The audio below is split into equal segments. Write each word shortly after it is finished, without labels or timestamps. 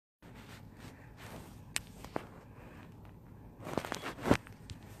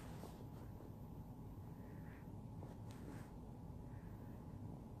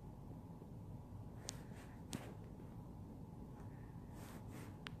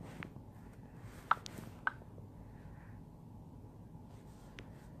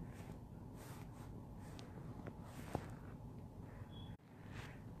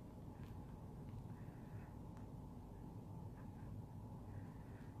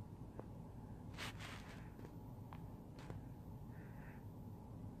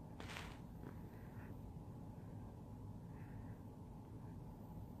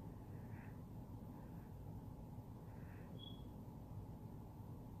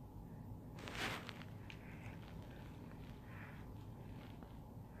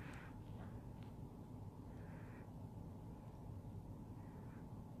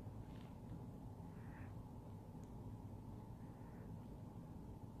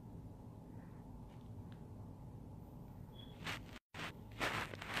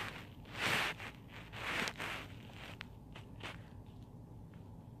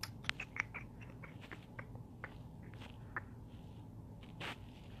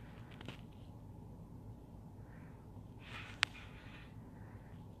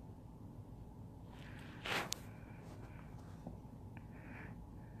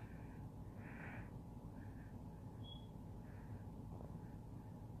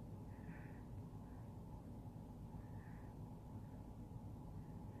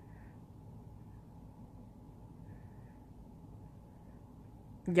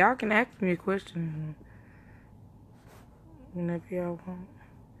Y'all can ask me a question whenever y'all want.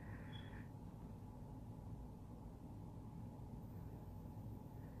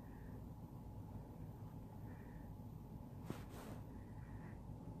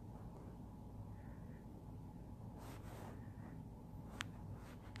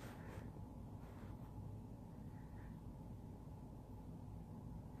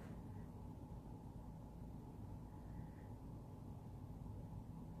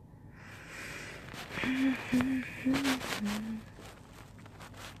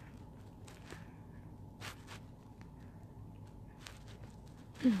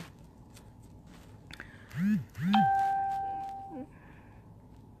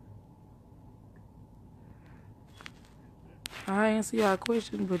 I answer y'all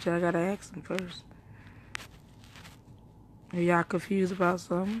questions, but y'all gotta ask them first. Are y'all confused about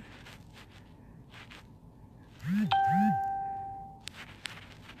something?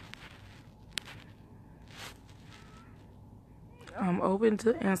 I'm open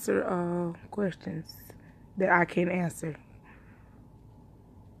to answer questions that I can answer.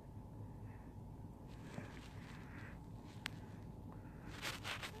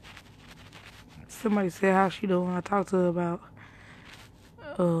 Somebody said how she doing. I talked to her about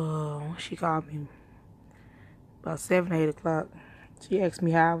she called me about 7, 8 o'clock. She asked me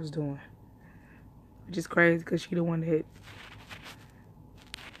how I was doing, which is crazy because she the one that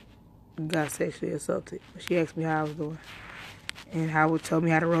got sexually assaulted. But she asked me how I was doing, and Howard told me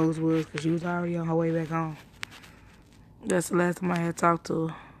how the roads was because she was already on her way back home. That's the last time I had talked to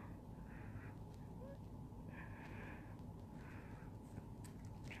her.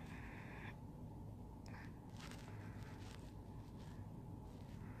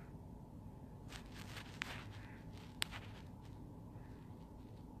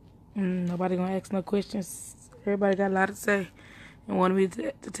 Nobody gonna ask no questions. Everybody got a lot to say and wanted me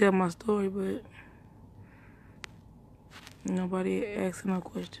to tell my story, but nobody asking no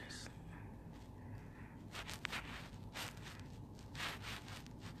questions.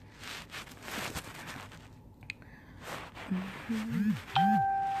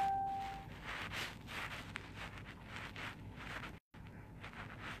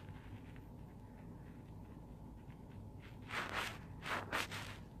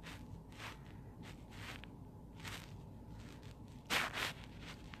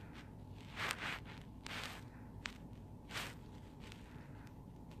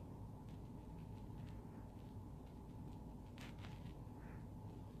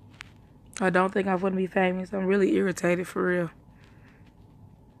 I don't think I want to be famous. I'm really irritated for real.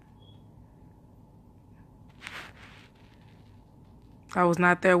 I was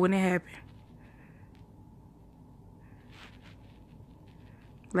not there when it happened.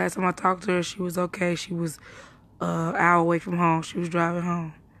 Last time I talked to her, she was okay. She was an hour away from home. She was driving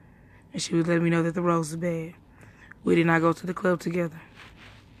home. And she was letting me know that the roads was bad. We did not go to the club together.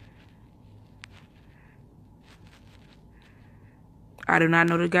 I do not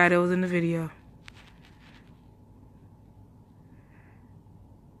know the guy that was in the video.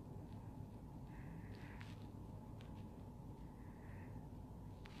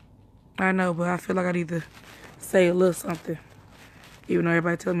 I know, but I feel like I need to say a little something. Even though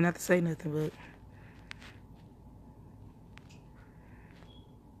everybody tells me not to say nothing, but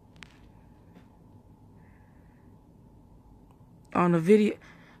on the video,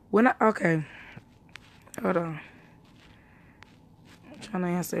 okay, hold on. I'm trying to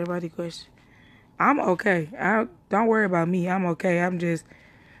answer everybody's question. I'm okay. Don't worry about me. I'm okay. I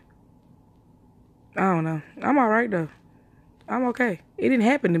don't know. I'm all right though. I'm okay. It didn't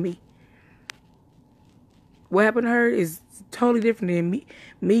happen to me. What happened to her is totally different than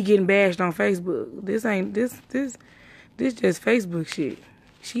me getting bashed on Facebook. This just Facebook shit.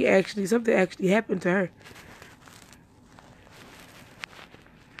 Something actually happened to her.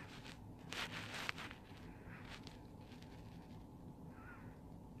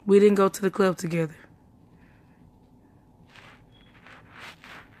 We didn't go to the club together.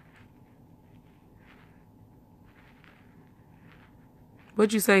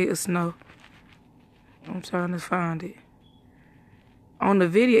 What'd you say, a snow? I'm trying to find it. On the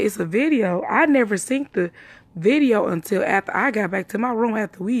video, it's a video. I never synced the video until after I got back to my room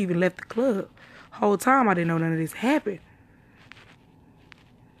after we even left the club. Whole time I didn't know none of this happened.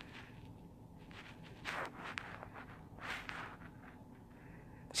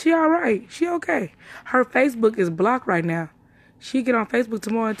 She all right. She okay. Her Facebook is blocked right now. She get on Facebook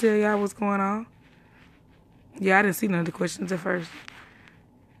tomorrow and tell y'all what's going on. Yeah, I didn't see none of the questions at first.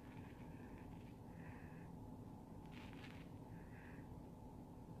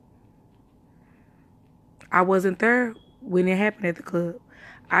 I wasn't there when it happened at the club.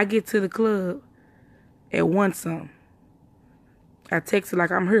 I get to the club at 1-something. I text her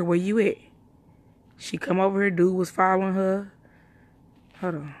like, I'm here. Where you at? She come over here. Dude was following her.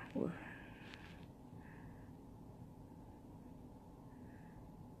 Hold on.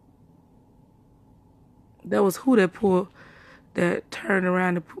 That was who that turned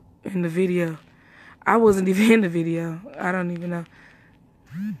around in the video. I wasn't even in the video. I don't even know.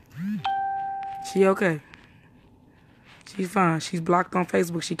 She okay. She's fine. She's blocked on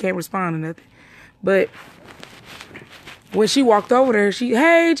Facebook. She can't respond to nothing. But when she walked over there,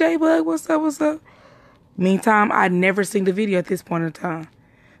 hey, JBUG, what's up, what's up? Meantime, I'd never seen the video at this point in time.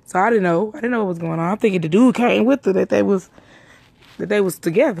 So I didn't know what was going on. I'm thinking the dude came with her, that they was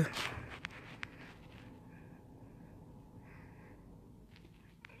together.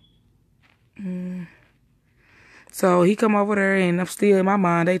 So he come over there, and I'm still in my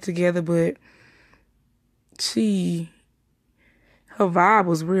mind, they together, but her vibe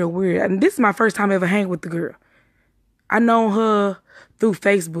was real weird. And this is my first time ever hanging with the girl. I known her through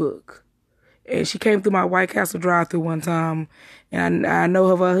Facebook. And she came through my White Castle drive-thru one time. And I know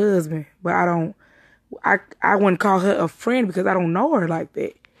her for her husband. But I wouldn't call her a friend because I don't know her like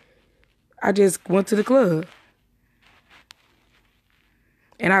that. I just went to the club.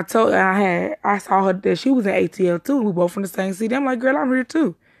 And I saw her that she was in ATL too. We both from the same city. I'm like, girl, I'm here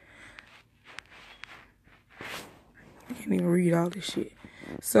too. I can't even read all this shit.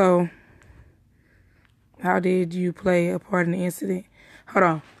 So, how did you play a part in the incident? Hold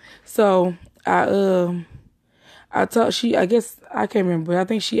on. So, I guess, I can't remember. I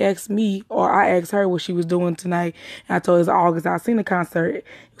think she asked me, or I asked her what she was doing tonight. And I told her it's August. I seen the concert. It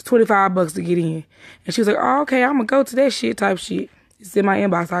was $25 to get in. And she was like, oh, okay, I'm going to go to that shit type shit. It's in my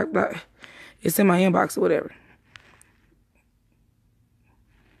inbox. It's in my inbox or whatever.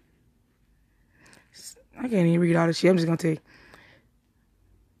 I can't even read all this shit. I'm just going to tell you.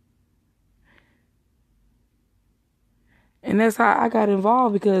 And that's how I got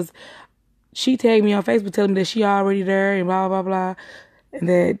involved, because she tagged me on Facebook telling me that she already there and blah, blah, blah. And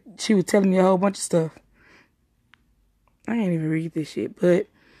that she was telling me a whole bunch of stuff. I can't even read this shit. But,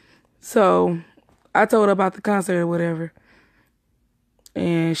 so, I told her about the concert or whatever.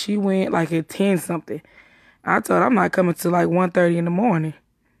 And she went like at 10-something. I told her I'm not coming till like 1:30 in the morning.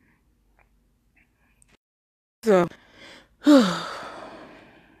 So,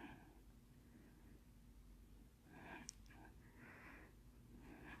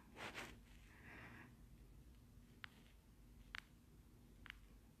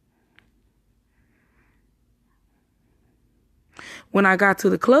 when I got to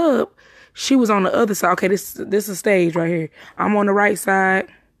the club, she was on the other side. Okay, this is a stage right here. I'm on the right side.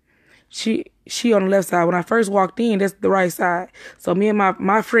 She on the left side. When I first walked in, that's the right side. So me and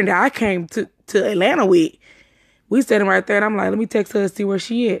my friend that I came to Atlanta with, we standing right there, and I'm like, let me text her and see where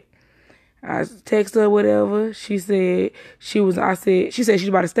she at. I text her whatever. She said she was by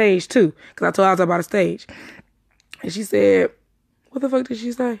the stage too, because I told her I was about the stage. And she said, what the fuck did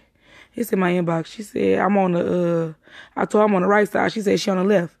she say? It's in my inbox. She said, I told her I'm on the right side. She said she on the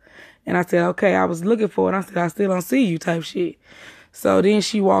left. And I said, okay, I was looking for it. And I said, I still don't see you type shit. So then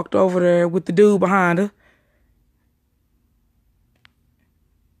she walked over there with the dude behind her.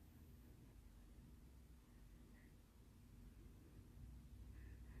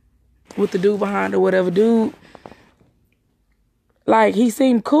 With the dude behind her, whatever. Dude, like, he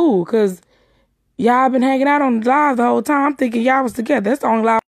seemed cool, because y'all been hanging out on the live the whole time. I'm thinking y'all was together. That's the only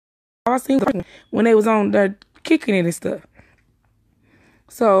live I seen when they was on there kicking it and stuff.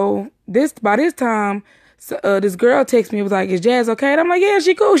 So by this time, this girl texted me and was like, is Jazz okay? And I'm like, yeah,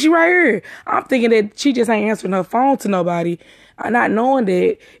 she cool. She right here. I'm thinking that she just ain't answering her phone to nobody. Not knowing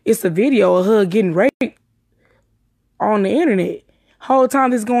that it's a video of her getting raped on the internet. Whole time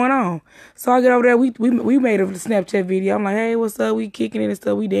this going on. So I get over there. We made a Snapchat video. I'm like, hey, what's up? We kicking it and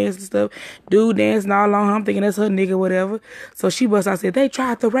stuff. We dancing and stuff. Dude dancing all along. I'm thinking that's her nigga, whatever. So she busts. I said, they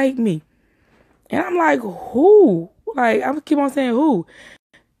tried to rape me. And I'm like, who? Like, I keep on saying who.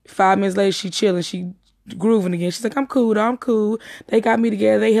 5 minutes later, she chilling. She grooving again. She's like, I'm cool, though. I'm cool. They got me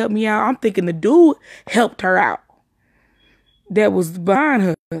together. They helped me out. I'm thinking the dude helped her out. That was behind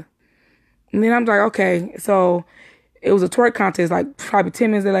her. And then I'm like, okay. So it was a twerk contest, like probably 10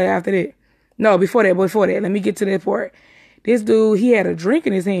 minutes later after that. No, before that. Let me get to that part. This dude, he had a drink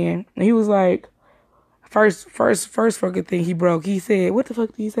in his hand. And he was like, first fucking thing he broke. He said, what the fuck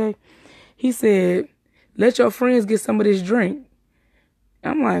did he say? He said, let your friends get some of this drink.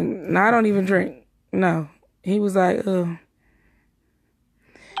 I'm like, no, I don't even drink. No. He was like, and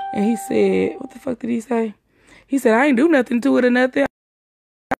he said, what the fuck did he say? He said, I ain't do nothing to it or nothing.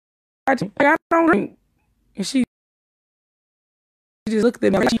 I don't drink. And she just looked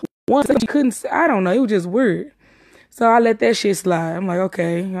at me. Once she couldn't, I don't know. It was just weird. So I let that shit slide. I'm like,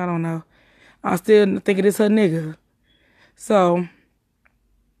 okay, I don't know. I'm still thinking it's her nigga. So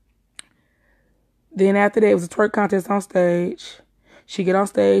then after that, it was a twerk contest on stage. She get on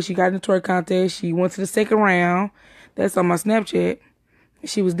stage. She got in the twerk contest. She went to the second round. That's on my Snapchat.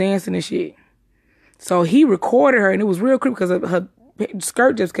 She was dancing and shit. So he recorded her, and it was real creepy because her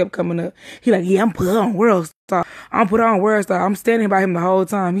skirt just kept coming up. He like, yeah, I'm put on World Star. I'm put on World Star. I'm standing by him the whole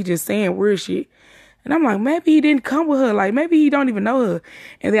time. He just saying weird shit. And I'm like, maybe he didn't come with her. Like, maybe he don't even know her.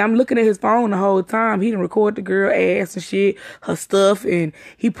 And then I'm looking at his phone the whole time. He didn't record the girl ass and shit, her stuff, and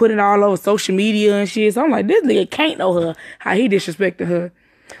he put it all over social media and shit. So I'm like, this nigga can't know her, how he disrespected her.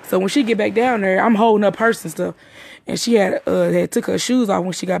 So when she get back down there, I'm holding up purse and stuff. And she had took her shoes off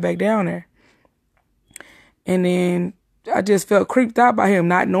when she got back down there. And then I just felt creeped out by him,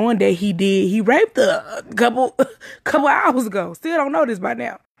 not knowing that he raped her a couple hours ago. Still don't know this by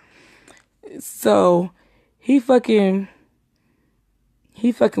now. So he fucking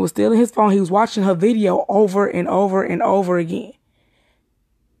was stealing his phone. He was watching her video over and over and over again.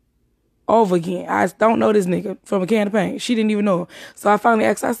 Over again. I don't know this nigga from a can of paint. She didn't even know him. So I finally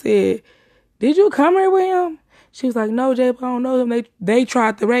asked, I said, did you come here with him? She was like, no, Jay, I don't know him. They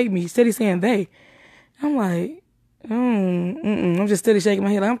tried to rape me. Steady saying they. I'm like, I'm just steady shaking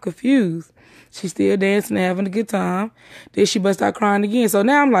my head like I'm confused. She's still dancing and having a good time. Then she bust out crying again. So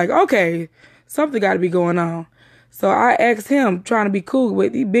now I'm like, okay, something got to be going on. So I asked him, trying to be cool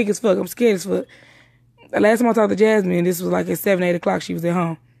with, he big as fuck. I'm scared as fuck. The last time I talked to Jasmine, this was like at 7, 8 o'clock. She was at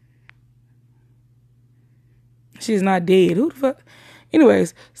home. She's not dead. Who the fuck?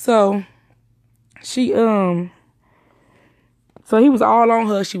 Anyways, so she, so he was all on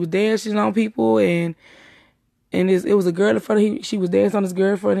her. She was dancing on people, and it was a girl in front of him. She was dancing on this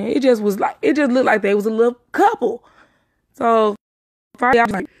girl in front of him. It just looked like they was a little couple. So finally I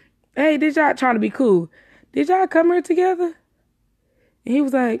was like, hey, did y'all, trying to be cool, did y'all come here together? And he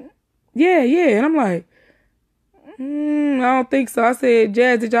was like, yeah. And I'm like, I don't think so. I said,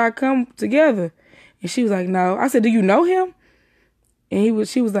 Jazz, did y'all come together? And she was like, no. I said, do you know him? And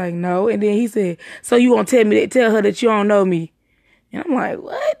she was like, no. And then he said, so you gonna tell her that you don't know me? And I'm like,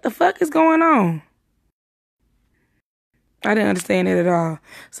 what the fuck is going on? I didn't understand it at all.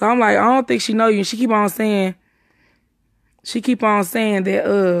 So I'm like, I don't think she know you. And she keep on saying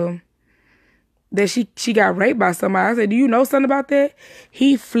that she got raped by somebody. I said, do you know something about that?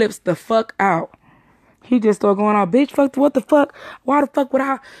 He flips the fuck out. He just started going on, bitch, fuck, what the fuck? Why the fuck would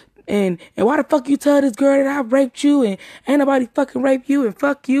I? And why the fuck you tell this girl that I raped you and ain't nobody fucking raped you and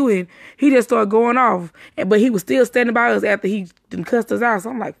fuck you? And he just started going off. But he was still standing by us after he done cussed us out.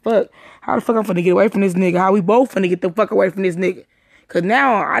 So I'm like, fuck, how the fuck I'm finna get away from this nigga? How we both finna get the fuck away from this nigga? Because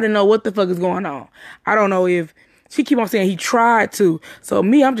now I didn't know what the fuck is going on. I don't know if she keep on saying he tried to. So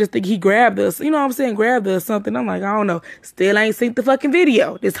me, I'm just thinking he grabbed us. You know what I'm saying? Grabbed us or something. I'm like, I don't know. Still ain't seen the fucking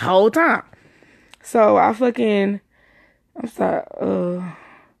video this whole time. So I'm sorry.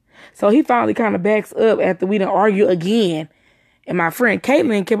 So he finally kind of backs up after we done argue again. And my friend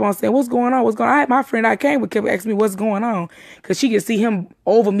Caitlin kept on saying, what's going on? What's going on? My friend I came with kept asking me what's going on. Because she could see him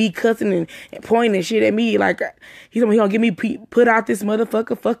over me cussing and pointing shit at me. Like, he told me he gonna get me put out this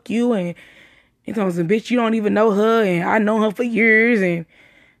motherfucker. Fuck you. And he told me, bitch, you don't even know her. And I know her for years. And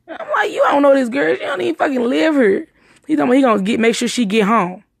I'm like, you don't know this girl. She don't even fucking live here. He told me he gonna make sure she get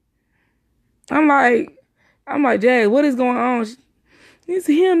home. I'm like, Jay, what is going on? It's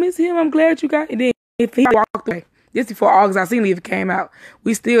him. I'm glad you got it. And then if he walked away. This before August Alsina even came out.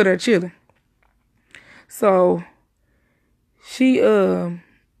 We still there chilling. So she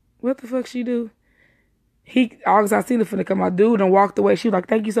what the fuck she do? August Alsina finna come out. Dude and walked away. She was like,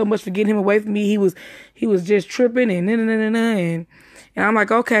 thank you so much for getting him away from me. He was just tripping and and I'm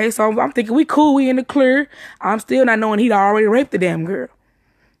like, okay. So I'm thinking we cool, we in the clear. I'm still not knowing he'd already raped the damn girl.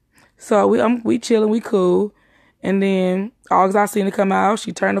 So we chilling, we cool. And then August I seen her come out.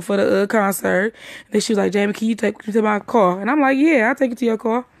 She turned up for the concert. And then she was like, Jamie, can you take me to my car? And I'm like, yeah, I'll take you to your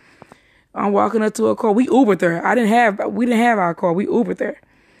car. I'm walking up to her car. We Ubered there. We didn't have our car. We Ubered there.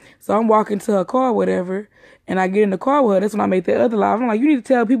 So I'm walking to her car, whatever. And I get in the car with her. That's when I make that other live. I'm like, you need to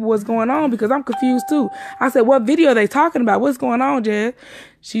tell people what's going on because I'm confused too. I said, what video are they talking about? What's going on, Jazz?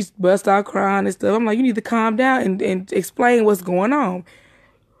 She bust out crying and stuff. I'm like, you need to calm down and explain what's going on.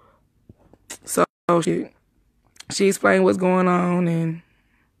 So she explained what's going on, and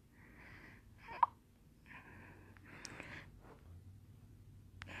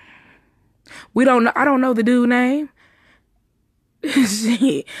I don't know the dude's name.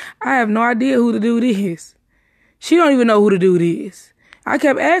 Shit, I have no idea who the dude is. She don't even know who the dude is. I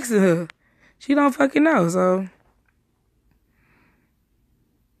kept asking her. She don't fucking know, so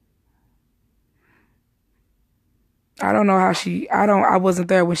I don't know how I wasn't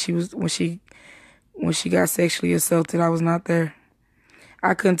there when she got sexually assaulted. I was not there.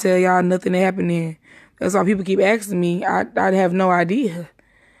 I couldn't tell y'all nothing that happened then. That's why people keep asking me. I'd have no idea.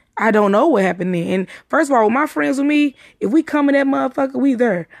 I don't know what happened then. And first of all, with my friends with me, if we come in that motherfucker, we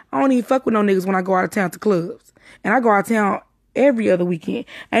there. I don't even fuck with no niggas when I go out of town to clubs. And I go out of town every other weekend.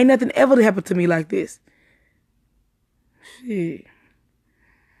 Ain't nothing ever happened to me like this. Shit.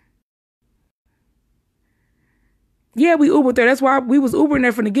 Yeah, we Ubered there. That's why we was Ubering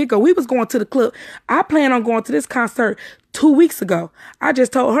there from the get-go. We was going to the club. I planned on going to this concert 2 weeks ago. I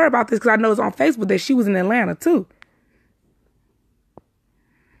just told her about this because I know it's on Facebook that she was in Atlanta too.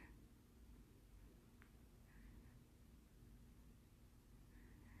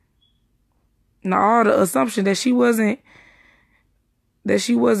 Now, all the assumption that she wasn't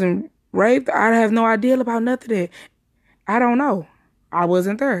raped, I have no idea about nothing of that. I don't know. I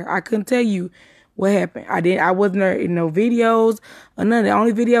wasn't there. I couldn't tell you what happened. I wasn't there in no videos or none. The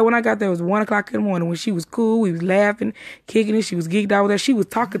only video when I got there was 1 o'clock in the morning when she was cool. We was laughing, kicking it. She was geeked out with her. She was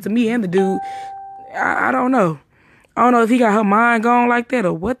talking to me and the dude. I don't know. I don't know if he got her mind gone like that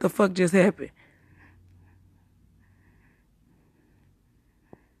or what the fuck just happened.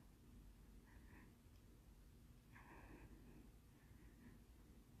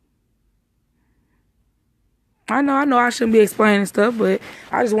 I know I shouldn't be explaining stuff, but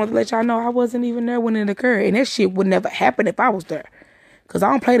I just want to let y'all know I wasn't even there when it occurred. And that shit would never happen if I was there. Because I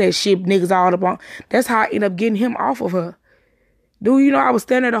don't play that shit niggas all up on. That's how I end up getting him off of her. Dude, you know, I was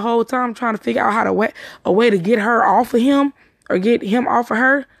standing there the whole time trying to figure out how to a way to get her off of him or get him off of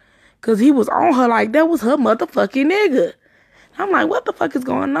her. Because he was on her like that was her motherfucking nigga. I'm like, what the fuck is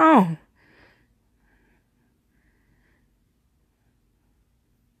going on?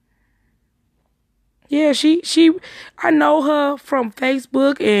 Yeah, I know her from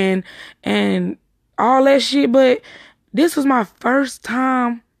Facebook and all that shit, but this was my first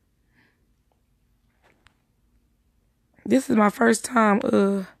time. This is my first time,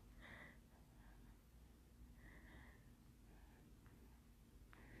 I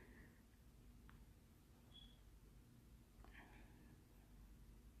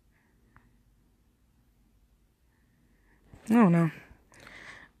don't know.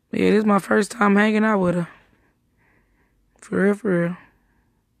 Yeah, this is my first time hanging out with her. For real, for real.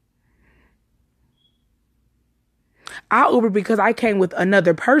 I Ubered because I came with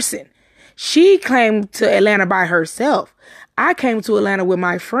another person. She came to Atlanta by herself. I came to Atlanta with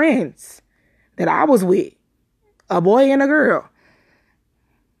my friends that I was with. A boy and a girl.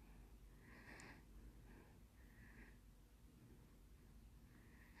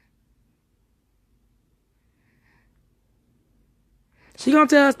 She gonna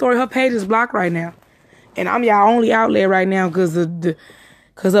tell her story. Her page is blocked right now. And I'm y'all only outlet right now because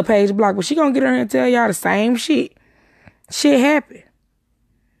her page blocked. But she gonna get her and tell y'all the same shit. Shit happened.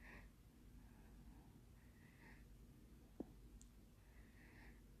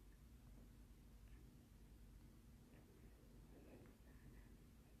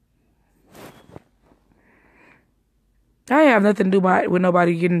 I have nothing to do with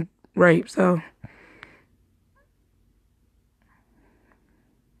nobody getting raped, so.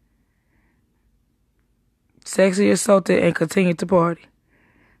 Sexually assaulted and continue to party.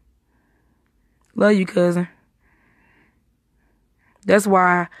 Love you, cousin. That's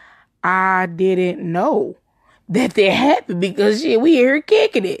why I didn't know that happened because shit, we here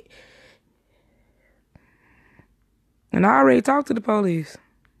kicking it. And I already talked to the police.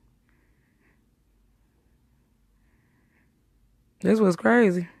 This was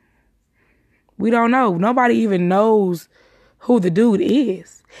crazy. We don't know. Nobody even knows who the dude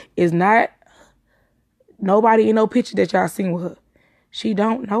is. It's not nobody in no picture that y'all seen with her. She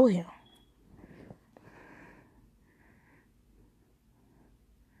don't know him.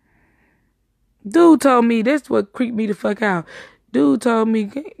 Dude told me, that's what creeped me the fuck out. Dude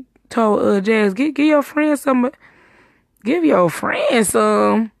told Jazz, give your friend some. Give your friend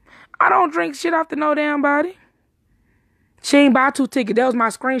some. I don't drink shit off the no damn body. She ain't buy 2 tickets. That was my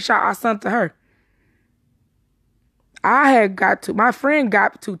screenshot I sent to her. My friend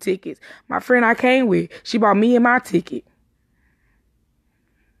got 2 tickets. My friend I came with, she bought me and my ticket.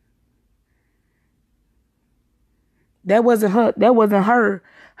 That wasn't her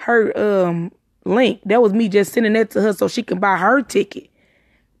link. That was me just sending that to her so she can buy her ticket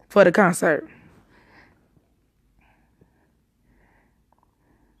for the concert.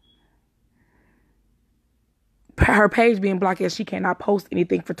 Her page being blocked as she cannot post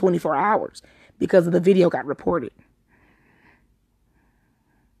anything for 24 hours because of the video got reported.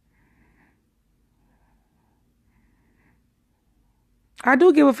 I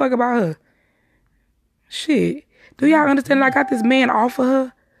do give a fuck about her. Shit. Do y'all understand? I got this man off of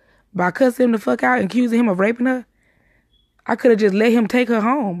her by cussing him the fuck out and accusing him of raping her. I could have just let him take her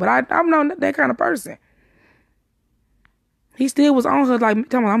home, but I'm not that kind of person. He still was on her, like, I'm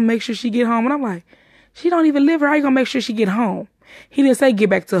gonna make sure she get home. And I'm like, she don't even live here. How you gonna make sure she get home? He didn't say get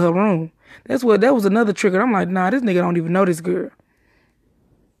back to her room. That was another trigger. I'm like, nah, this nigga don't even know this girl.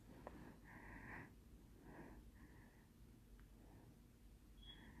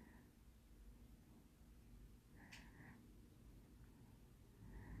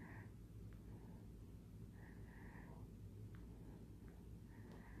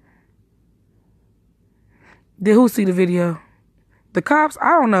 Did who see the video? The cops?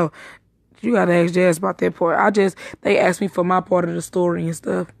 I don't know. You gotta ask Jazz about that part. They asked me for my part of the story and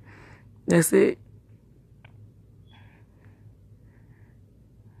stuff. That's it.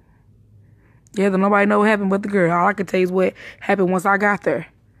 Yeah, nobody know what happened but the girl. All I can tell you is what happened once I got there.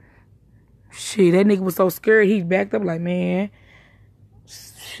 Shit, that nigga was so scared, he backed up like, man,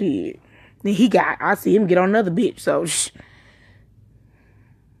 shit. Then I see him get on another bitch, so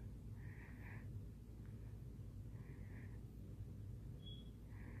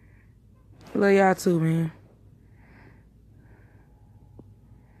Love y'all too, man.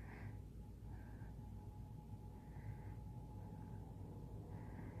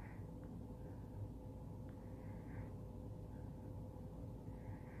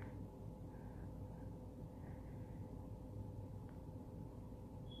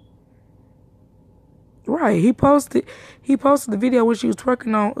 Right, he posted the video when she was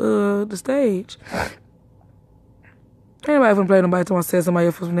twerking on the stage. Anybody from play nobody till I said somebody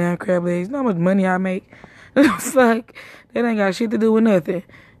else from damn crab legs. You know how much money I make? It's like, that ain't got shit to do with nothing.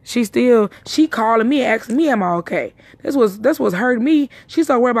 She calling me, asking me, am I okay? That's what's hurting me. She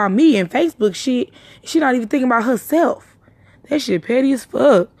so worried about me and Facebook shit. She not even thinking about herself. That shit petty as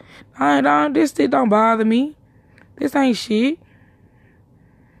fuck. This shit don't bother me. This ain't shit.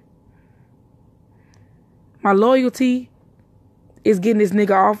 My loyalty is getting this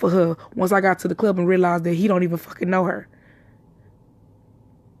nigga off of her once I got to the club and realized that he don't even fucking know her.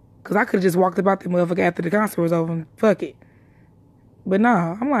 Because I could have just walked about that motherfucker after the concert was over and fuck it. But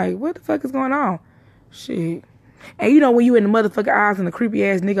nah, I'm like, what the fuck is going on? Shit. And you know when you in the motherfucker eyes and the creepy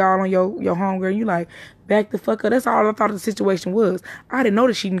ass nigga all on your homegirl, and you like, back the fuck up. That's all I thought the situation was. I didn't know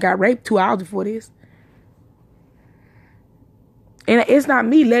that she got raped 2 hours before this. And it's not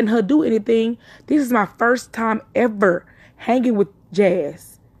me letting her do anything. This is my first time ever hanging with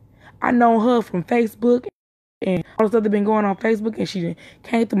Jazz. I know her from Facebook and all the stuff that been going on Facebook, and she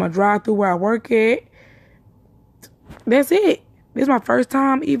came through my drive-thru where I work at. That's it. This is my first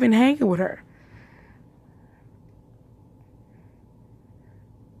time even hanging with her.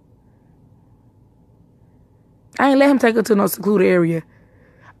 I ain't let him take her to no secluded area.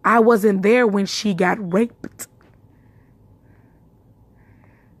 I wasn't there when she got raped.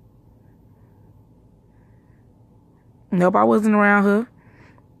 Nope, I wasn't around her.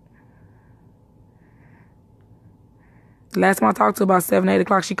 Last time I talked to her about 7, 8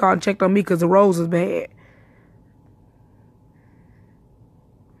 o'clock, she called and checked on me because the rose was bad.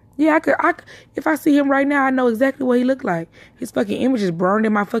 Yeah, if I see him right now, I know exactly what he looked like. His fucking image is burned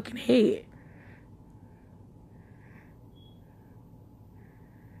in my fucking head.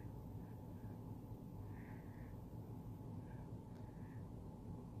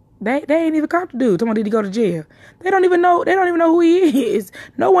 They ain't even caught the dude. Someone did he go to jail. They don't even know who he is.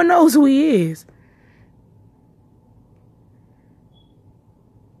 No one knows who he is.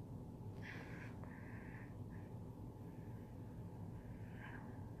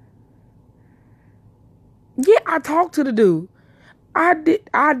 Yeah, I talked to the dude. I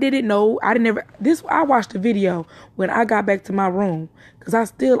didn't know. I watched the video when I got back to my room because I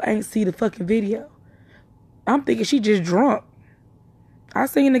still ain't see the fucking video. I'm thinking she just drunk. I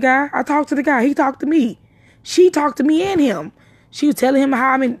seen the guy. I talked to the guy. He talked to me. She talked to me and him. She was telling him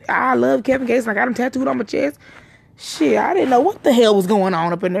how I love Kevin Gates and I got him tattooed on my chest. Shit, I didn't know what the hell was going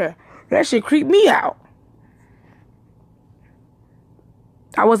on up in there. That shit creeped me out.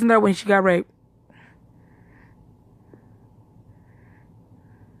 I wasn't there when she got raped.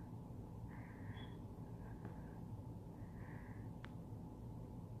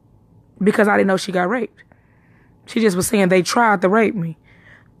 Because I didn't know she got raped. She just was saying they tried to rape me.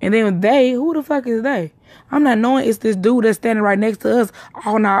 And then who the fuck is they? I'm not knowing it's this dude that's standing right next to us,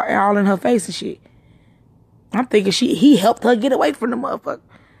 all in her face and shit. I'm thinking he helped her get away from the motherfucker.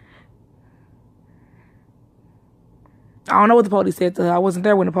 I don't know what the police said to her. I wasn't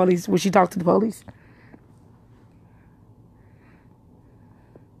there when she talked to the police.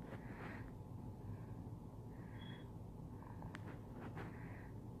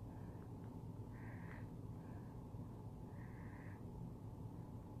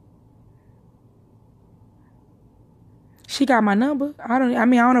 She got my number. I don't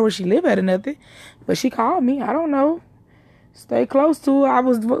know where she live at or nothing. But she called me. I don't know. Stay close to her. I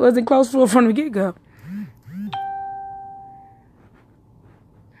wasn't close to her from the get-go.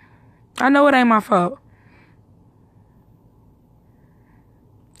 I know it ain't my fault.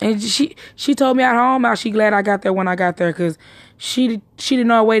 And she told me at home how she glad I got there when I got there, because she didn't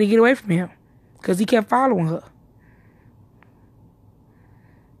know a way to get away from him, because he kept following her.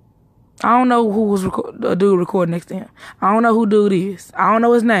 I don't know who was a dude recording next to him. I don't know who dude is. I don't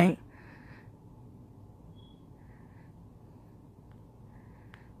know his name.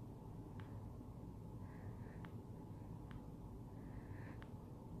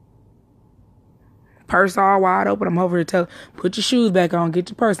 Purse all wide open. I'm over here telling, put your shoes back on, get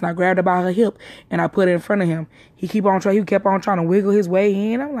your purse. And I grabbed her by her hip and I put it in front of him. He kept on trying to wiggle his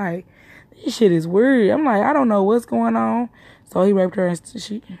way in. I'm like, this shit is weird. I'm like, I don't know what's going on. So he raped her and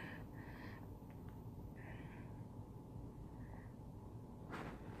she.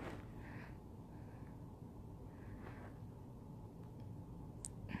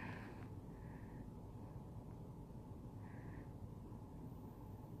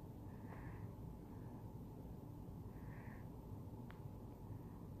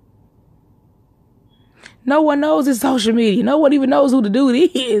 No one knows his social media. No one even knows who the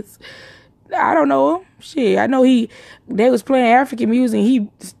dude is. I don't know him. Shit, I know they was playing African music. He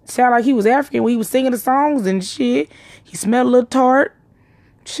sounded like he was African when he was singing the songs and shit. He smelled a little tart.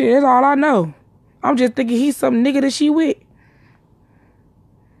 Shit, that's all I know. I'm just thinking he's some nigga that she with.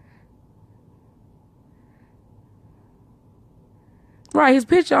 Right, his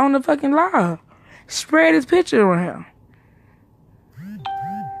picture on the fucking live. Spread his picture around.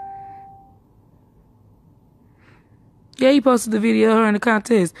 Yeah, he posted the video of her in the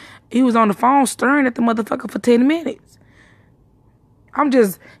contest. He was on the phone staring at the motherfucker for 10 minutes. I'm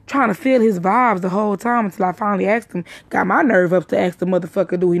just trying to feel his vibes the whole time until I finally asked him. Got my nerve up to ask the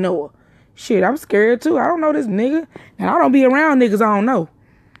motherfucker, do he know her? Shit, I'm scared too. I don't know this nigga. And I don't be around niggas I don't know.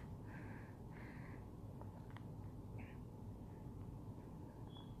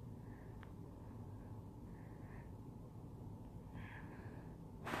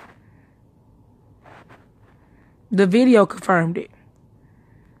 The video confirmed it.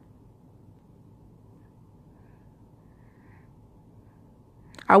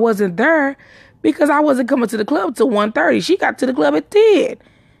 I wasn't there because I wasn't coming to the club till 1:30. She got to the club at 10.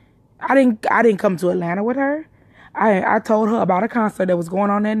 I didn't come to Atlanta with her. I told her about a concert that was going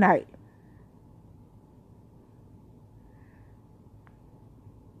on that night.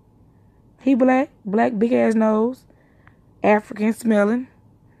 He black, big ass nose, African smelling.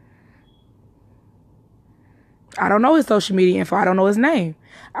 I don't know his social media info. I don't know his name.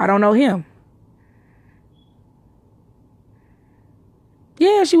 I don't know him.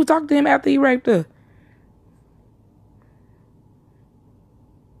 Yeah, she was talking to him after he raped her.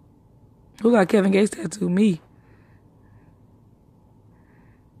 Who got Kevin Gates tattoo? Me.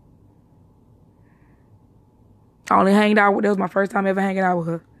 I only hanged out with her. That was my first time ever hanging out with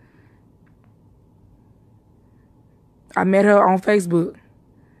her. I met her on Facebook.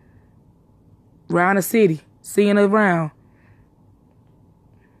 Around the city. Seeing her around.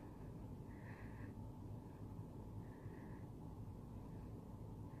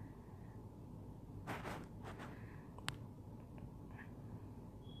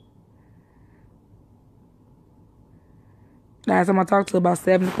 Last time I talked to her about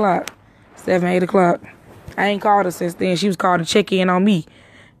 7 o'clock. 7, 8 o'clock. I ain't called her since then. She was called to check in on me.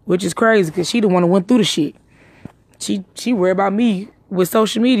 Which is crazy because she the one who went through the shit. She worried about me with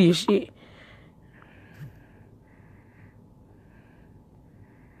social media shit.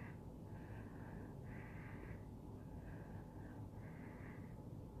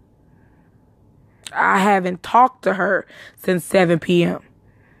 I haven't talked to her since 7 p.m.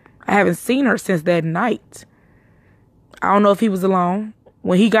 I haven't seen her since that night. I don't know if he was alone.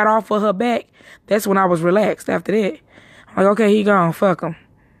 When he got off of her back, that's when I was relaxed after that. I'm like, okay, he gone. Fuck him.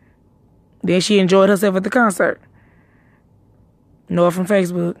 Then she enjoyed herself at the concert. Know her from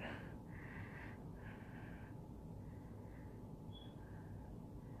Facebook.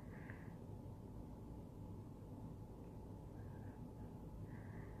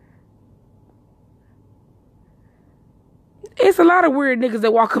 It's a lot of weird niggas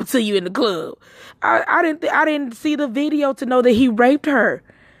that walk up to you in the club. I didn't see the video to know that he raped her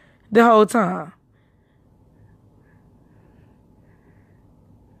the whole time.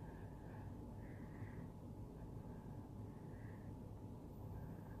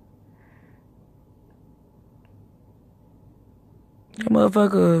 That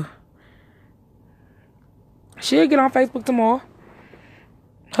motherfucker. She'll get on Facebook tomorrow.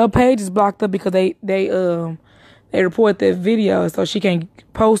 Her page is blocked up because they They report that video, so she can't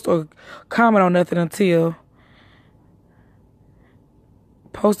post or comment on nothing until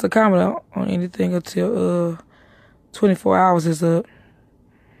post or comment on anything until 24 hours is up.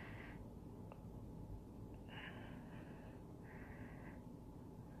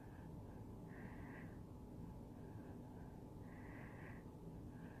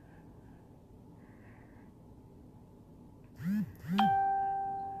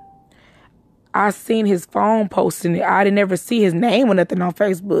 I seen his phone posting it. I didn't ever see his name or nothing on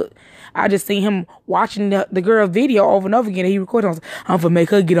Facebook. I just seen him watching the girl video over and over again. And he recorded. I'm gonna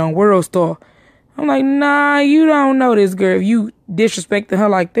make her get on World Star. I'm like, nah, you don't know this girl. If you disrespecting her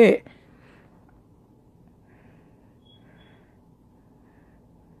like that.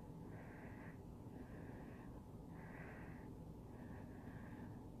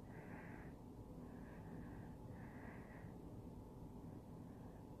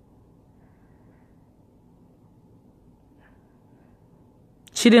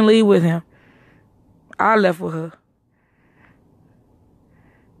 She didn't leave with him. I left with her.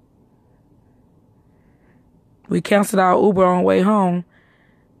 We canceled our Uber on the way home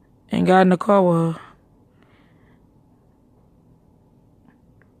and got in the car with her.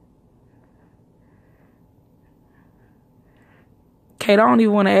 Kate, I don't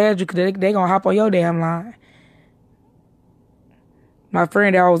even want to add you because they going to hop on your damn line. My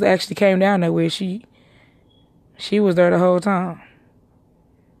friend that always actually came down there with, she was there the whole time.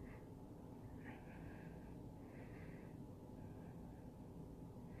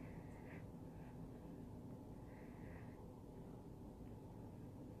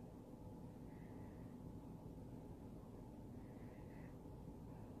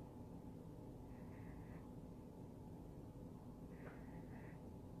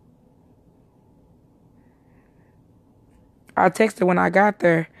 I texted when I got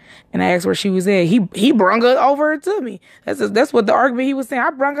there and I asked where she was at. He brung her over to me. That's what the argument he was saying. I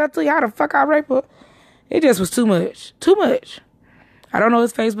brung her to you. How the fuck I rape her? It just was too much. Too much. I don't know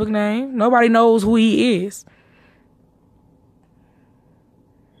his Facebook name. Nobody knows who he is.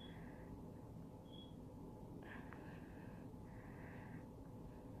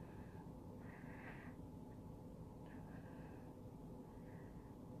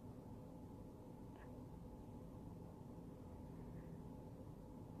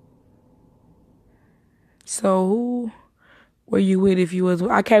 So who were you with if you was?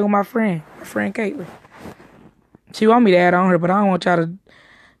 I came with my friend Caitlin. She want me to add on her, but I don't want y'all to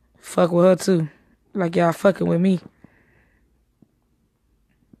fuck with her too. Like y'all fucking with me.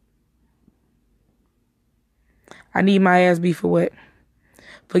 I need my ass beat for what?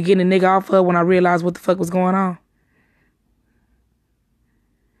 For getting a nigga off her when I realized what the fuck was going on.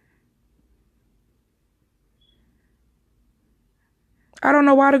 I don't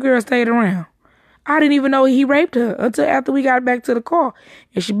know why the girl stayed around. I didn't even know he raped her until after we got back to the car.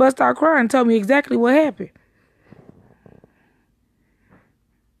 And she bust out crying and told me exactly what happened.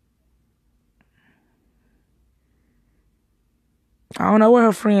 I don't know where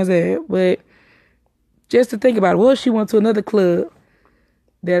her friends at, but just to think about it, well, she went to another club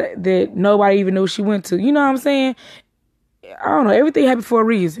that nobody even knew she went to. You know what I'm saying? I don't know. Everything happened for a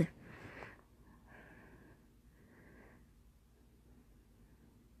reason.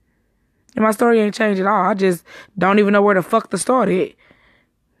 And my story ain't changed at all. I just don't even know where the fuck to start at.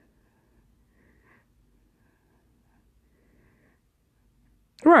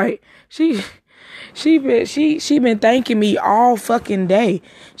 Right. She been thanking me all fucking day.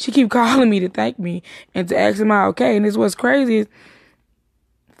 She keep calling me to thank me and to ask am I okay. And this what's crazy is,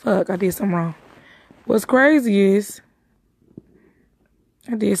 fuck, I did something wrong. What's crazy is,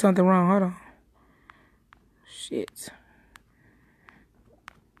 I did something wrong. Hold on. Shit.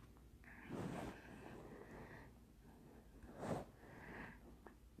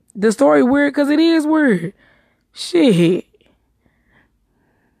 The story weird because it is weird. Shit.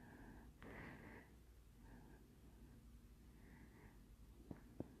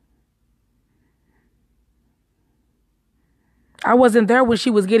 I wasn't there when she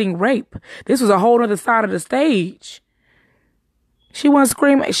was getting raped. This was a whole other side of the stage. She wasn't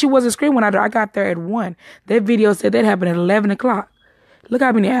screaming. She wasn't screaming when I got there at 1. That video said that happened at 11 o'clock. Look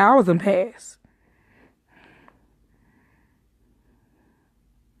how many hours have passed.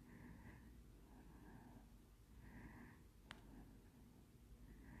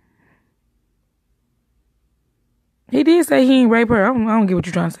 He did say he ain't rape her. I don't get what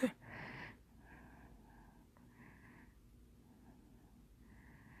you're trying to say.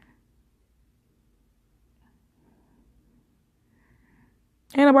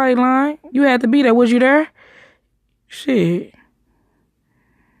 Ain't nobody lying. You had to be there. Was you there? Shit.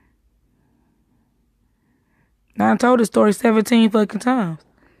 I told this story 17 fucking times.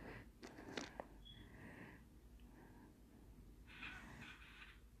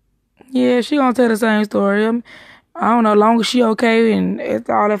 Yeah, she gonna tell the same story. I don't know, long as she okay and it's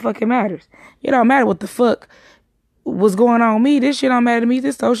all that fucking matters. It don't matter what the fuck was going on with me. This shit don't matter to me.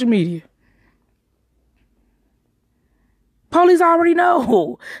 This social media. Police already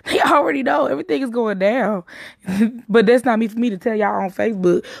know. They already know everything is going down. But that's not me for me to tell y'all on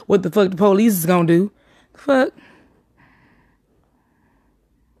Facebook what the fuck the police is gonna do. Fuck.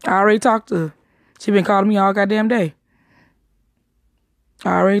 I already talked to her. She been calling me all goddamn day.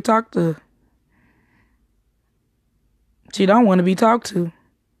 I already talked to her. She don't want to be talked to.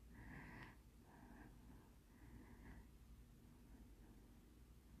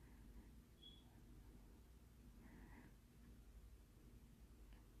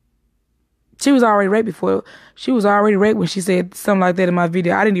 She was already raped before. She was already raped when she said something like that in my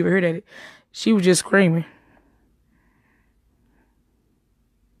video. I didn't even hear that. She was just screaming.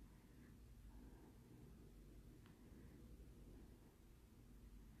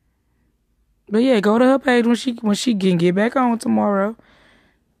 But yeah, go to her page when she can get back on tomorrow.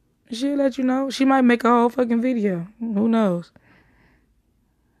 She'll let you know. She might make a whole fucking video. Who knows?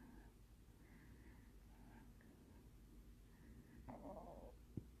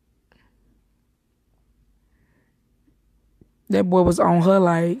 That boy was on her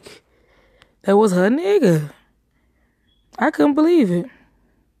like that was her nigga. I couldn't believe it.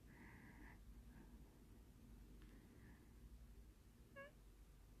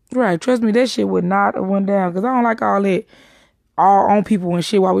 Right, trust me, that shit would not have went down. Because I don't like all that all on people and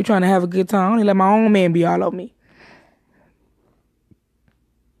shit while we trying to have a good time. I only let my own man be all on me.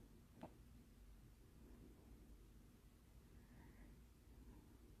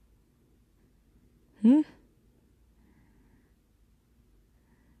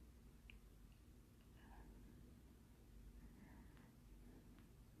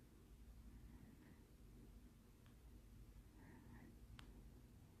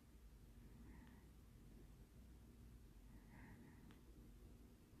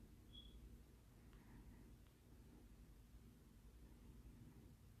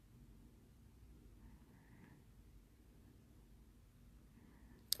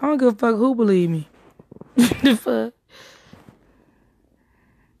 I don't give a fuck who believe me. The fuck?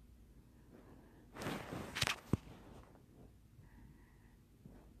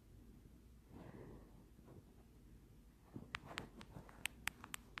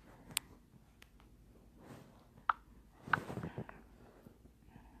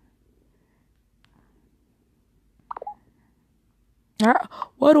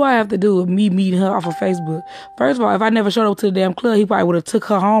 What do I have to do with me meeting her off of Facebook? First of all, if I never showed up to the damn club, he probably would have took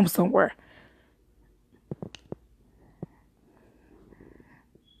her home somewhere.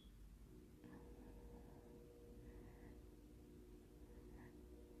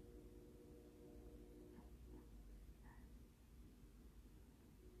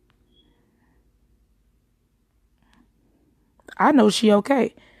 I know she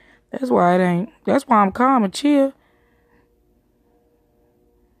okay. That's why it ain't. That's why I'm calm and chill.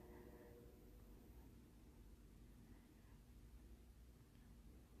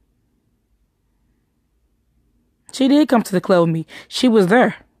 She did come to the club with me. She was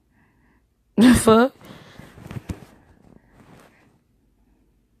there. Fuck.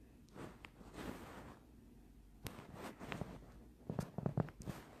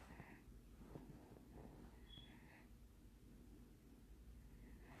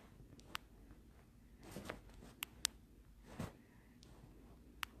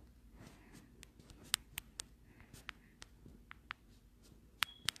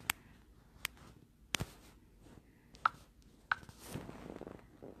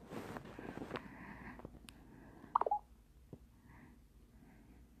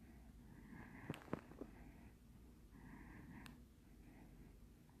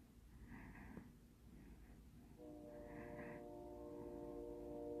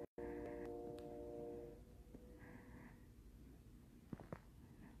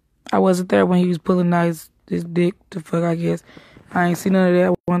 I wasn't there when he was pulling out his dick to fuck, I guess. I ain't seen none of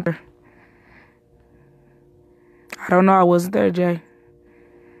that one there. I don't know. I wasn't there, Jay.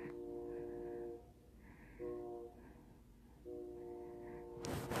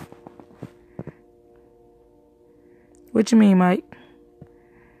 What you mean, Mike?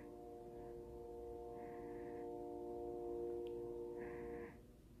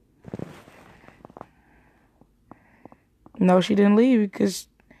 No, she didn't leave because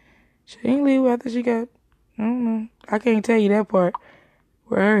she didn't leave after she got, I don't know. I can't tell you that part,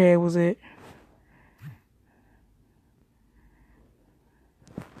 where her head was at.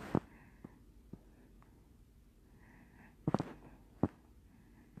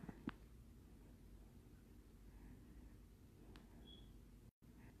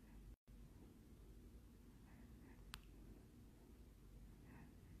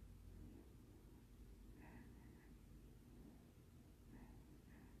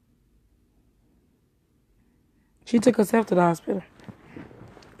 She took herself to the hospital.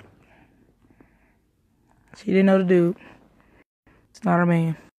 She didn't know the dude. It's not her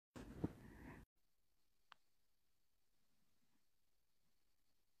man.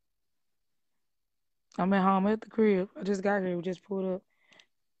 I'm at home at the crib. I just got here. We just pulled up.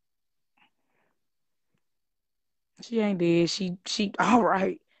 She ain't dead. She all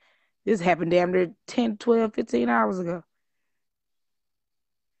right. This happened damn near 10, 12, 15 hours ago.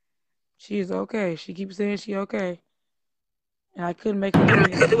 She is okay. She keeps saying she okay. And I couldn't make her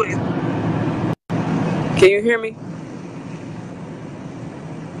do it. Can you hear me?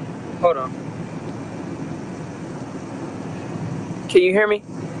 Hold on. Can you hear me?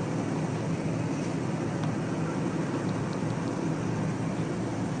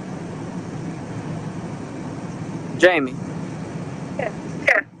 Jamie.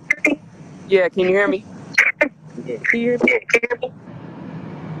 Yeah, can you hear me? Yeah, can you hear me?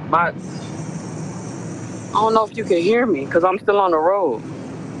 I don't know if you can hear me because I'm still on the road.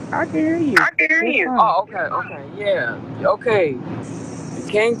 I can hear you. Oh, okay, yeah. Okay. You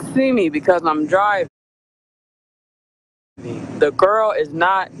can't see me because I'm driving. The girl is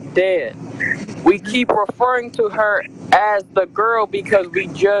not dead. We keep referring to her as the girl because we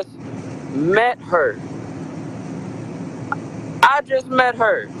just met her. I just met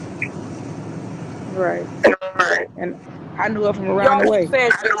her. Right. And I knew her from around Y'all the keep way.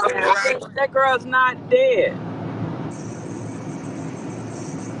 saying that girl's not dead.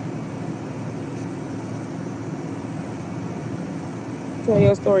 Tell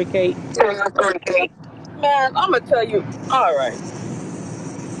your story, Kate. Man, I'm gonna tell you. All right.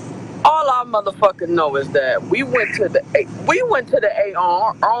 All I motherfucking know is that we went to the A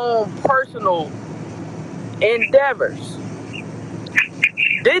on our own personal endeavors.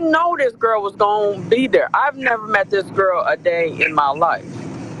 Didn't know this girl was gonna be there. I've never met this girl a day in my life.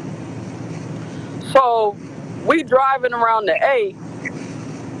 So we driving around the A.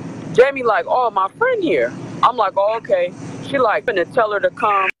 Jamie like, oh, my friend here. I'm like, oh, okay. She like, gonna tell her to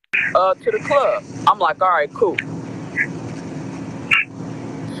come to the club. I'm like, all right, cool.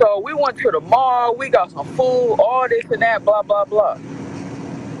 So we went to the mall. We got some food, all this and that, blah, blah, blah.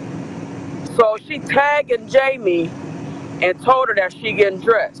 So she tagging Jamie and told her that she getting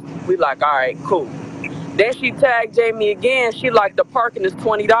dressed. We like, all right, cool. Then she tagged Jamie again. She like, the parking is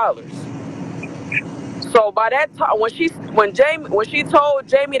 $20. So by that time, when she told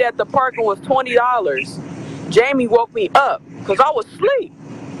Jamie that the parking was $20, Jamie woke me up because I was asleep.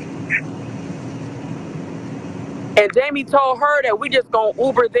 And Jamie told her that we just gonna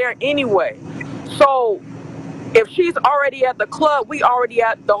Uber there anyway. So if she's already at the club, we already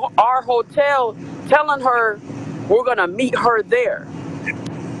at our hotel, telling her we're gonna meet her there.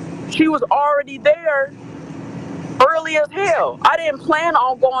 She was already there early as hell. I didn't plan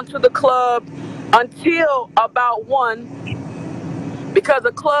on going to the club until about 1 because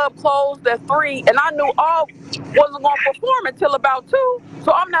the club closed at 3, and I knew all wasn't gonna perform until about 2.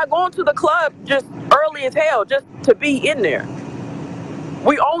 So I'm not going to the club just early as hell just to be in there.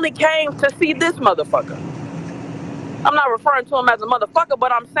 We only came to see this motherfucker. I'm not referring to him as a motherfucker,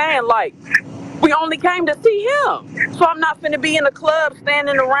 but I'm saying, like, we only came to see him. So I'm not finna be in the club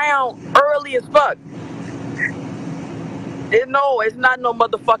standing around early as fuck. It's not no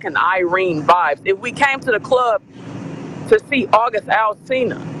motherfucking Irene vibes. If we came to the club to see August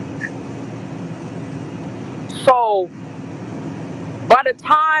Alsina. So by the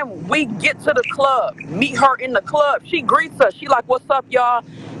time we get to the club, meet her in the club, she greets us. She like, what's up, y'all?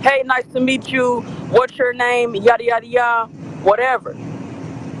 Hey, nice to meet you. What's your name? Yada, yada, yada. Whatever.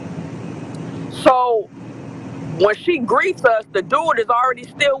 So when she greets us, the dude is already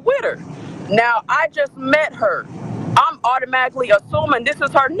still with her. Now, I just met her. I'm automatically assuming this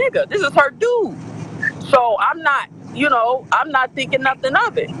is her nigga. This is her dude. So I'm not thinking nothing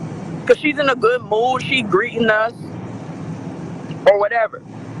of it. Because she's in a good mood. She greeting us or whatever.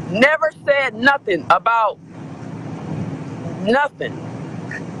 Never said nothing about nothing.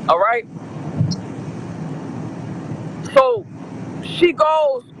 All right? So she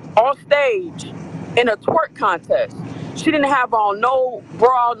goes on stage in a twerk contest. She didn't have on no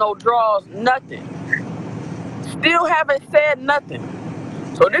bra, no drawers, nothing. Still haven't said nothing.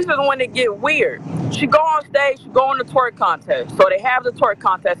 So this is when it get weird. She go on stage, she go on the twerk contest. So they have the twerk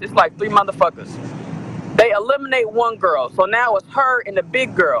contest. It's like 3 motherfuckers. They eliminate one girl. So now it's her and the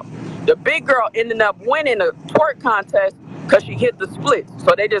big girl. The big girl ended up winning the twerk contest because she hit the split.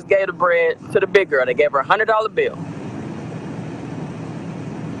 So they just gave the bread to the big girl. They gave her a $100 bill.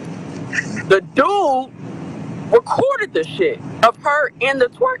 The dude recorded the shit of her in the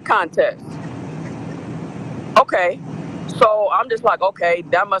twerk contest. Okay. So I'm just like, okay,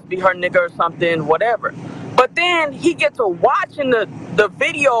 that must be her nigga or something, whatever. But then he gets to watching the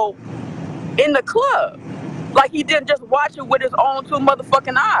video in the club. Like he didn't just watch it with his own two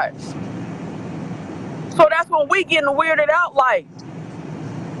motherfucking eyes. So that's when we getting weirded out like,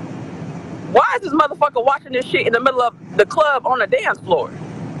 why is this motherfucker watching this shit in the middle of the club on the dance floor?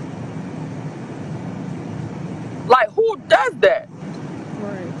 Like, who does that?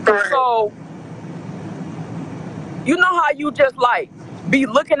 Right. So, you know how you just like be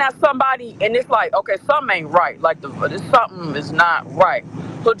looking at somebody and it's like, okay, something ain't right. Like, this something is not right.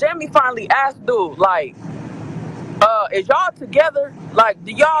 So Jamie finally asked dude, like, is y'all together? Like,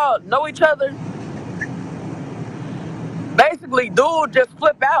 do y'all know each other? Basically, dude just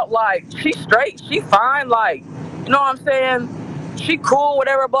flip out like, she straight, she fine, like, you know what I'm saying? She cool,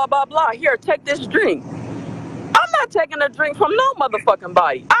 whatever, blah, blah, blah. Here, take this drink. I'm not taking a drink from no motherfucking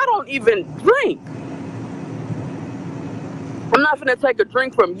body. I don't even drink. I'm not finna take a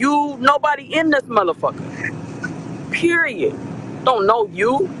drink from you, nobody in this motherfucker. Period. Don't know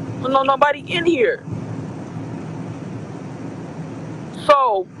you. Don't know nobody in here.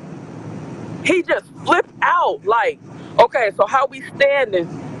 So, he just flipped out like, okay, so how we standing?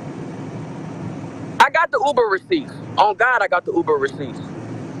 I got the Uber receipts. On God, I got the Uber receipts.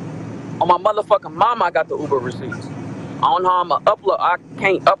 On my motherfucking mama, I got the Uber receipts. I don't know how I'm gonna upload. I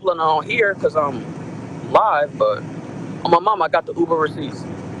can't upload it on here because I'm live, but on my mama, I got the Uber receipts.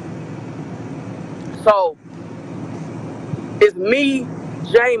 So, it's me,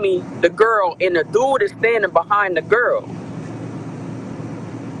 Jamie, the girl, and the dude is standing behind the girl.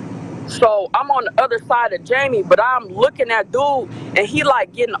 So I'm on the other side of Jamie, but I'm looking at dude, and he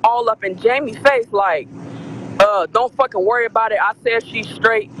like getting all up in Jamie's face, like, don't fucking worry about it. I said she's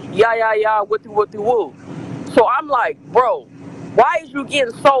straight. Yeah, woo. So I'm like, bro, why is you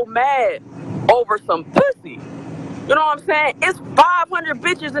getting so mad over some pussy? You know what I'm saying? It's 500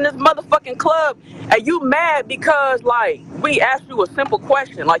 bitches in this motherfucking club, and you mad because, like, we asked you a simple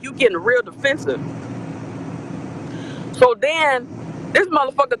question. Like, you getting real defensive. So then, this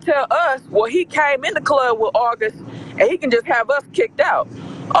motherfucker tell us, well, he came in the club with August, and he can just have us kicked out.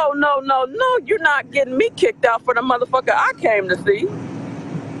 Oh, no, you're not getting me kicked out for the motherfucker I came to see.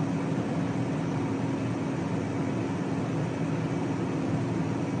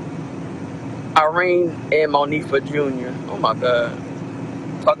 Irene and Monifa Jr. Oh my God.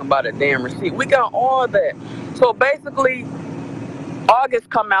 Talking about a damn receipt. We got all that. So basically, August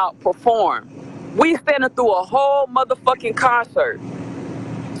come out, perform. We standing through a whole motherfucking concert.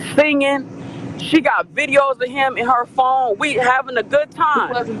 Singing. She got videos of him in her phone. We having a good time.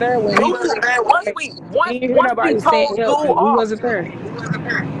 We wasn't there when he Once didn't hear we nobody told saying dude help you. We off. wasn't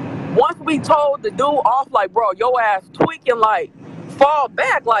there. Once we told the dude off, like, bro, your ass tweaking, like, fall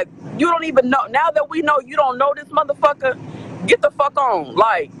back. Like, you don't even know. Now that we know you don't know this motherfucker, get the fuck on.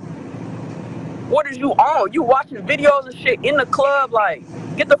 Like, what is you on? You watching videos and shit in the club, like,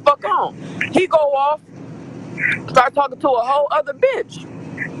 get the fuck on. He go off, start talking to a whole other bitch.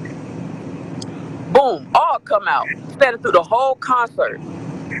 Boom, all come out, standing through the whole concert,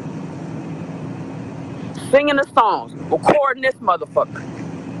 singing the songs, recording this motherfucker.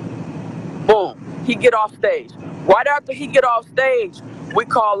 Boom, he get off stage. Right after he get off stage, we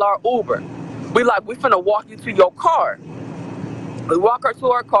call our Uber. We finna walk you to your car. We walk her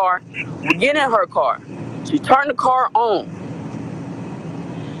to her car. We get in her car. She turned the car on.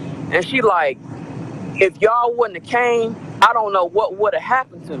 And she like, if y'all wouldn't have came, I don't know what would have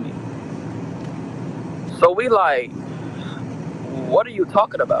happened to me. So we like, what are you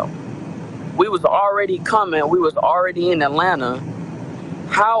talking about? We was already coming. We was already in Atlanta.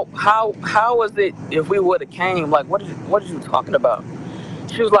 How was it if we would have came? Like, what are you talking about?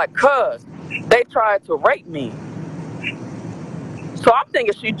 She was like, cuz they tried to rape me. So I'm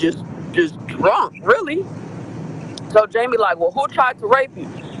thinking she just drunk, really. So Jamie like, well, who tried to rape you?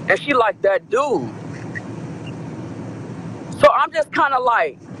 And she like, that dude. So I'm just kind of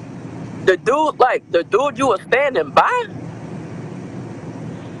like, the dude you were standing by?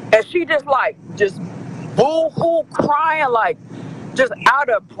 And she just like, just boo-hoo crying, like, just out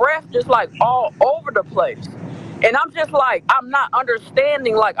of breath, just like all over the place. And I'm just like, I'm not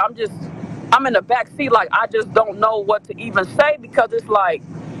understanding, like, I'm in the back seat, like, I just don't know what to even say, because it's like,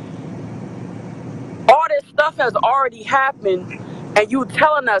 all this stuff has already happened, and you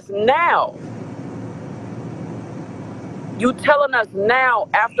telling us now. You telling us now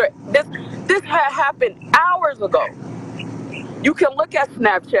after this had happened hours ago. You can look at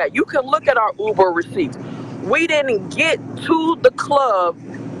Snapchat. You can look at our Uber receipts. We didn't get to the club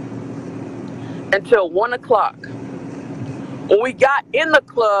until 1 o'clock. When we got in the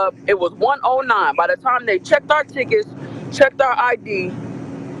club, it was 1:09. By the time they checked our tickets, checked our ID,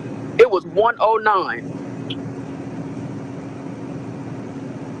 it was 1:09.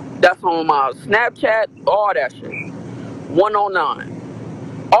 That's on my Snapchat, all that shit. 109.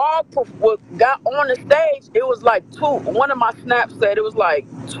 Got on the stage, it was like 2. One of my snaps said it was like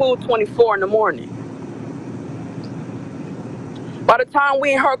 2:24 in the morning. By the time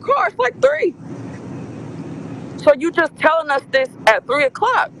we in her car, it's like 3. So you just telling us this at 3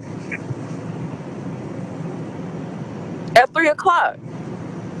 o'clock. At 3 o'clock.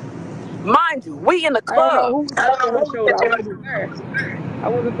 Mind you, we in the I don't know club. who was tapping her shoulder. I wasn't there. I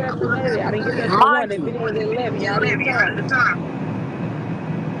wasn't there for none of that. I didn't get there till 1. Mind The you. video was at 11. Y'all didn't talk.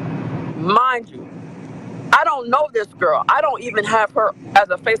 Mind you. I don't know this girl. I don't even have her as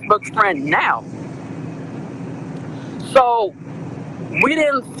a Facebook friend now. So we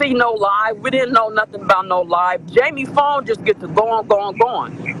didn't see no live. We didn't know nothing about no live. Jamie's phone just get to going.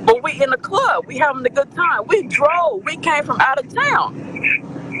 But we in the club. We having a good time. We drove. We came from out of town.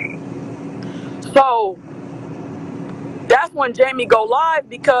 So that's when Jamie go live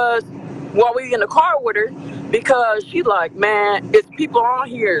because while we in the car with her, because she like, man, it's people on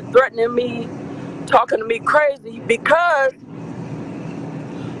here threatening me, talking to me crazy, because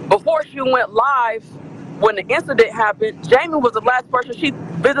before she went live, when the incident happened, Jamie was the last person she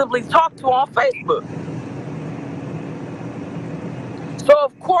visibly talked to on Facebook. So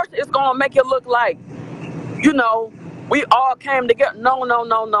of course it's gonna make it look like, you know, we all came together. No.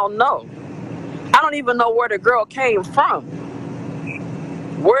 I don't even know where the girl came from,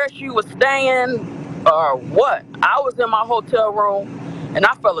 where she was staying, or what. I was in my hotel room and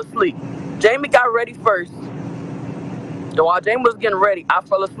I fell asleep. Jamie got ready first. While Jamie was getting ready, I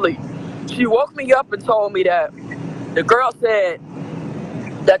fell asleep. She woke me up and told me that the girl said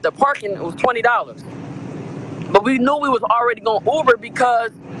that the parking was $20. But we knew we was already going Uber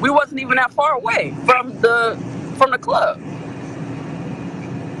because we wasn't even that far away from the club.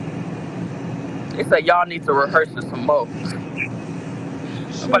 They said y'all need to rehearse it some more.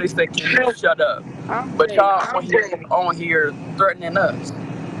 Somebody said, can you shut up? But y'all on here threatening us.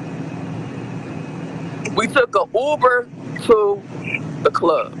 We took an Uber to the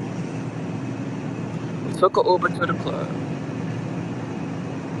club.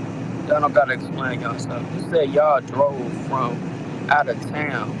 Y'all don't gotta explain y'all stuff. You said y'all drove from out of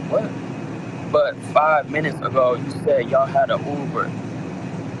town. What? But 5 minutes ago, you said y'all had an Uber.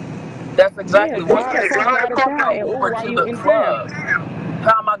 That's exactly what I out of town and Uber while to you the in club. town.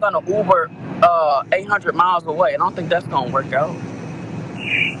 How am I gonna Uber 800 miles away? I don't think that's gonna work out.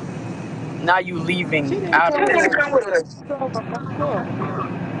 Now you leaving out of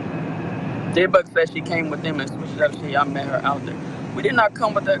JBUG said she came with them and switched it up. I met her out there. We did not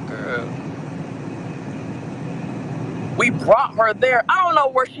come with that girl. We brought her there. I don't know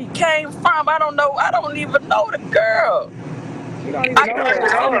where she came from. I don't even know the girl. You don't even know her.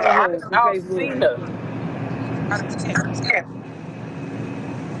 I know her. I've seen her.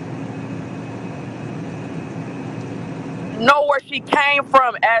 Know where she came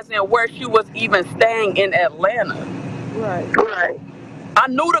from, as in where she was even staying in Atlanta. Right. I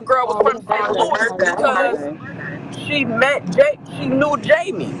knew the girl was from St. Louis because she knew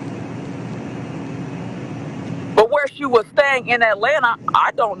Jamie. But where she was staying in Atlanta,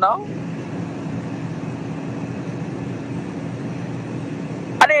 I don't know.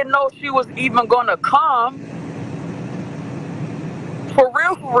 I didn't know she was even gonna come. For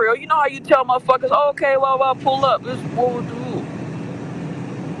real. You know how you tell motherfuckers, oh, okay, well, I'll pull up. This is what we'll do.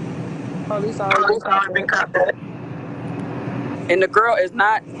 Police already been caught that. And the girl is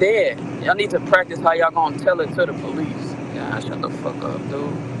not dead. Y'all need to practice how y'all gonna tell it to the police. Yeah, shut the fuck up,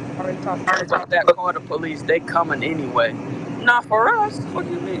 dude. Already talked about that. Call the police. They coming anyway. Not for us. What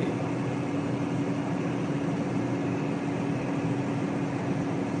do you mean?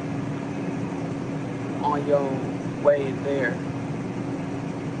 On your way there.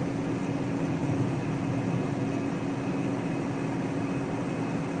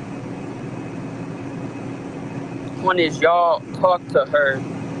 When y'all talked to her,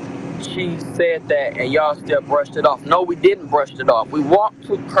 she said that and y'all still brushed it off. No, we didn't brush it off. We walked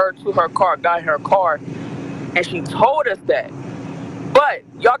her to her car, got in her car, and she told us that. But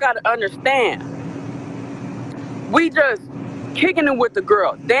y'all gotta understand, we just kicking it with the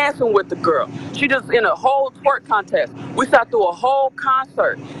girl, dancing with the girl. She just in a whole twerk contest. We sat through a whole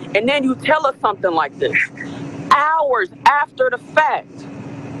concert. And then you tell us something like this, hours after the fact.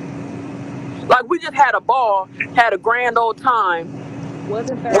 Like, we just had a ball, had a grand old time.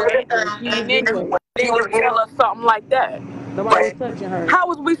 Wasn't there? And then you tell us something like that. Nobody was touching her. How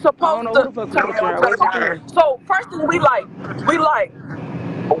was we supposed to? So first thing we like,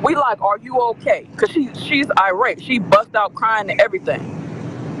 are you okay? Cause she's irate. She bust out crying and everything.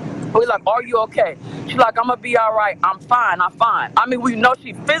 We like, are you okay? She's like, I'm gonna be all right. I'm fine. I'm fine. I mean, we know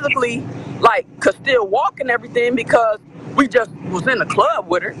she physically like could still walk and everything because we just was in the club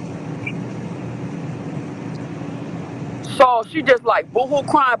with her. So she just like boohoo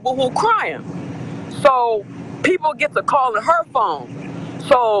crying. So people get to calling her phone.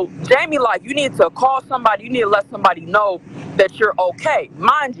 So Jamie like, you need to call somebody. You need to let somebody know that you're okay.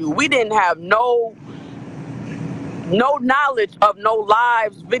 Mind you, we didn't have no knowledge of no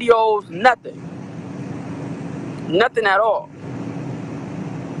lives, videos, nothing at all.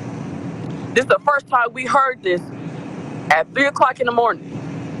 This is the first time we heard this at 3 o'clock in the morning,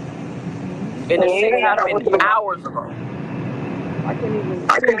 and the shit happened hours ago. I couldn't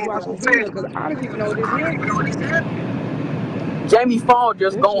even finish watching the video because I didn't even know this happened. Jamie's phone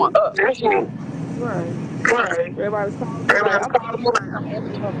just That going shit, up. right. Everybody's calling me like, I'm thinking people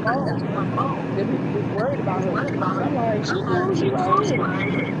start answering her phone. Then people was worried about her. I'm like, she cool, she right here.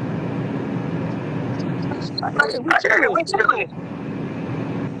 Like, yeah, we chilling.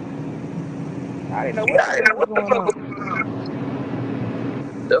 I didn't know what the fuck was going on.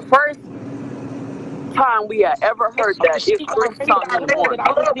 The first time we had ever heard that is She's 3 already something in the upset that I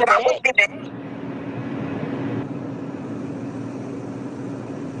morning. wasn't even at.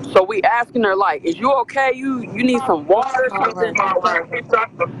 So we asking her like, is you okay? You need some water or something?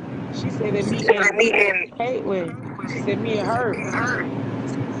 She said that me and Caitlin, she said me and her,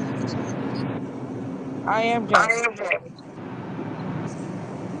 I am Jamie.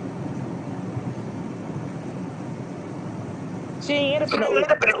 She ain't in it for no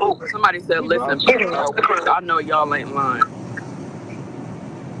Uber. Somebody said, She listen, drove through there. I know y'all ain't lying.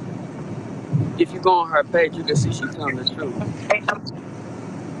 If you go on her page, you can see she's telling the truth.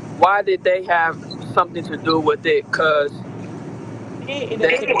 Why did they have something to do with it? Because She ended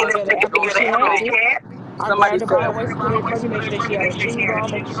up putting it together after she had it. I somebody grabbed her by said, the waist, put her in front of me, make sure that she had her shoes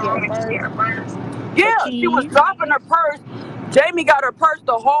on, make sure she had her purse, her yeah, she was keys. dropping her purse. Jamie got her purse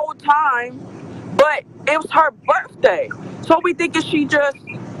the whole time, but it was her birthday. So we thinking she just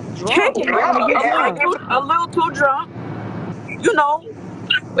Drunk, kicking it, trying to get drunk. a little too drunk. You know,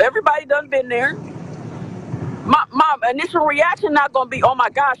 everybody done been there. My initial reaction not gonna be, oh my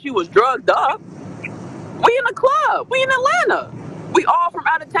gosh, she was drugged up. We in a club. We in Atlanta. We all from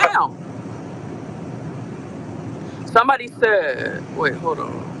out of town. Somebody said, wait, hold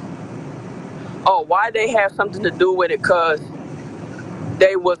on. Oh, why they have something to do with it? Cause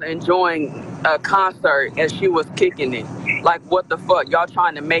they was enjoying a concert and she was kicking it. Like, what the fuck? Y'all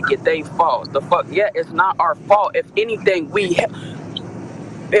trying to make it they fault? The fuck? Yeah, it's not our fault. If anything, we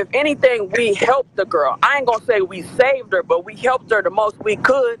helped the girl. I ain't gonna say we saved her, but we helped her the most we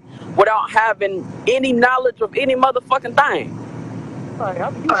could without having any knowledge of any motherfucking thing. Right,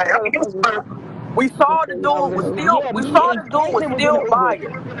 you motherfuckers We was saw the saying I was dude in was the Uber. still. Yeah, We me saw and the dude was Caitlin was in still the Uber. by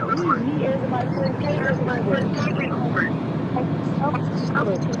her. Me, everybody, friend Caitlin was in the Uber. Like,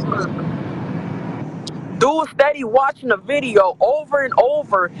 look, Dude steady watching the video over and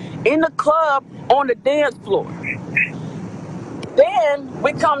over in the club on the dance floor. Then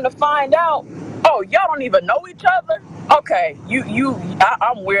we come to find out, oh, y'all don't even know each other. Okay,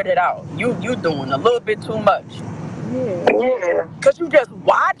 I'm weirded out. You doing a little bit too much. yeah. Cause you just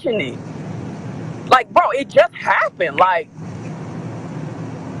watching it. Like, bro, it just happened. Like,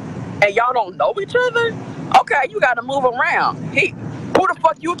 and y'all don't know each other. Okay, you gotta move around. Who the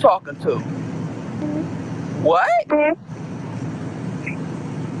fuck you talking to? What?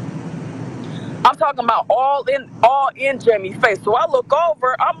 I'm talking about all in Jamie's face. So I look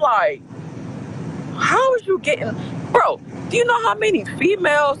over, I'm like, how is you getting, bro, do you know how many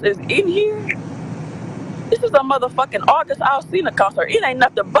females is in here? This is a motherfucking August Alsina concert. It ain't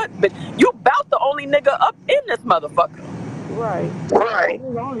nothing but, bitch. You about the only nigga up in this motherfucker. Right.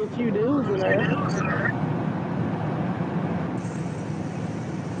 There's only a few dudes in there.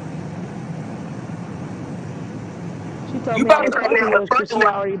 She told me how the parking was because she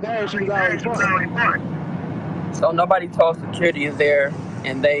already there. She was already parked. So nobody told security is there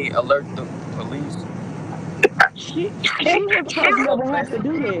and they alert the police. She was the person that would have to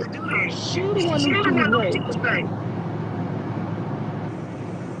do that. She the one knew she was wet.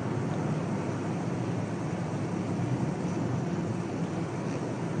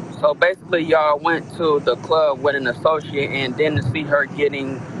 So basically, y'all went to the club with an associate and then to see her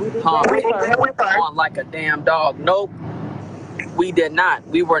getting We didn't go pumped with her. on like a damn dog. Nope, we did not.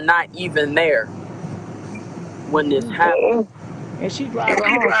 We were not even there when this happened. And she driving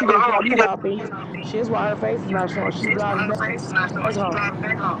home. She just dropped me off, and she's why her face is not showing. She driving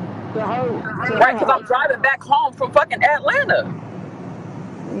back home to her Right, because I'm house. driving back home from fucking Atlanta.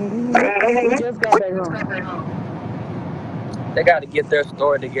 We just got back home. They got to get their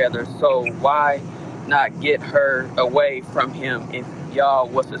story together. So why not get her away from him if y'all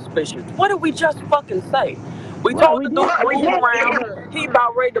was suspicious? What did we just fucking say? We Right, told we the dude did to say move that. around. He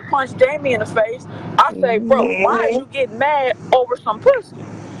about ready to punch Jamie in the face. I say, bro, Mm-hmm. why are you getting mad over some pussy?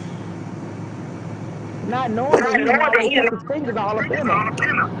 Not knowing that he done already put his fingers all up in her.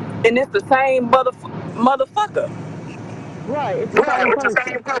 And it's the same motherfucker. Right, it's the same person.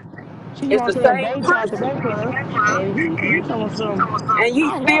 She It's the wants to same they tried to person. rape her, and he told us some. And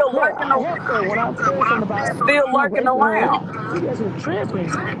he's I helped still her. lurking, I helped her when I said something about still he lurking raping her. around. She just was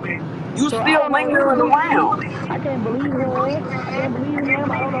tripping. You So I still don't know who to lingering believe. around. I can't believe her. I can't believe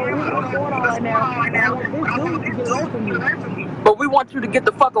him. I don't know what's going on right now. And I want this dude to get away from me. But we want you to get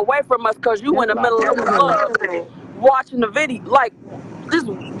the fuck away from us because you That's in the what I middle of told the her. club watching the video. Like, just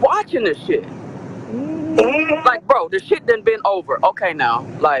watching this shit. Mm-hmm. Like, bro, the shit done been over. Okay, now.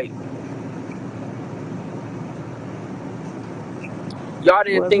 Like, y'all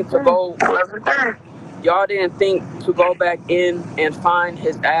didn't Wasn't think to there. go. Y'all didn't think to go back in and find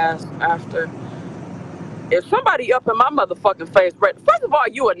his ass after. If somebody up in my motherfucking face, first of all,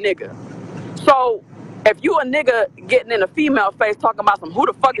 you a nigga. So, if you a nigga getting in a female face talking about some who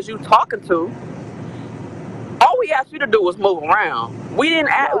the fuck is you talking to, all we asked you to do was move around. We didn't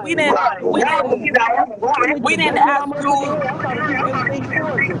ask, Right. You know, she need to we get the didn't gun to my ask motherfucking head. you I'm trying to shoot everything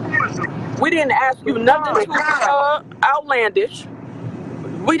towards her. we didn't ask you nothing Respond. too outlandish.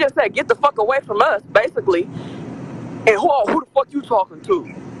 We just said get the fuck away from us, basically. And who the fuck you talking to?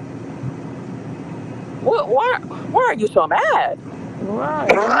 What? Why are you so mad?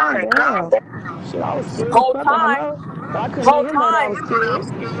 Right. Calm down. Shit, I was scared as Whole fuck on time, her. But I couldn't whole let him know that I time, was scared.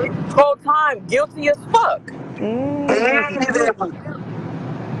 whole time, guilty as fuck. His ass was guilty.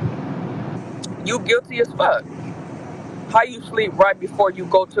 You guilty as fuck. How you sleep right before you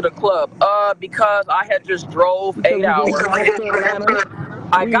go to the club? Because I had just drove Because 8 we just hours. drove to Atlanta.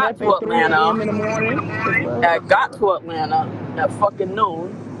 I We got left to at 3 Atlanta. a.m. in the morning. The fuck? I got to Atlanta at fucking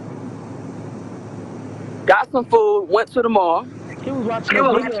noon. Got some food. Went to the mall. He was watching a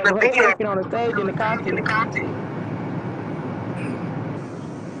video of her twerking on the stage in the costume.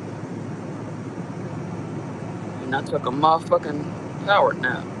 And I took a motherfucking power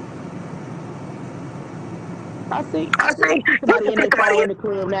nap. I see somebody in their phone in the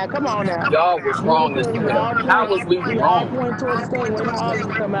club now. Come on now. Y'all was We in the wrong as club, hell. How was we we all wrong? pointing towards the stage waiting for August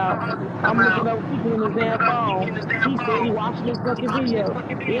to come out. I'm looking over people in his damn phone. He steady watching this fucking video.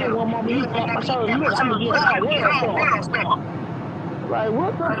 Then one moment he slapped my shoulder. Look, I need to get her world star. Like,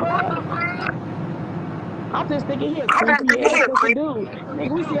 what the fuck? I'm just thinking he a creepy ass fucking dude. Nigga,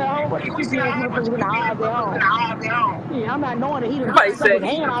 we see a whole bunch of creepy ass motherfuckers in the odds at home. Yeah, I'm not knowing that he done Somebody stuck said his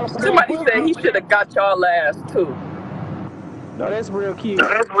hand all up in that somebody said pussy. he should have got y'all ass too. No, that's real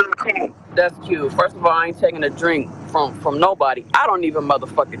cute. That's cute. First of all, I ain't taking a drink from nobody. I don't even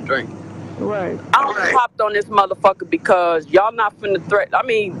motherfucking drink. Right. I only hopped on this motherfucker because y'all not finna I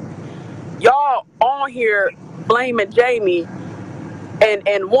mean, y'all on here blaming Jamie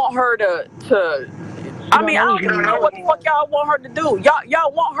and want her to She I don't mean, I know who don't he even know is. what the fuck y'all want her to do.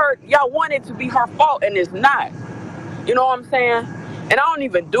 Y'all want it to be her fault and it's not. You know what I'm saying? And I don't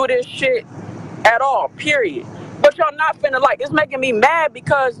even do this shit at all, period. But y'all not finna it's making me mad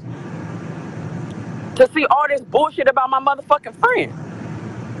because to see all this bullshit about my motherfucking friend.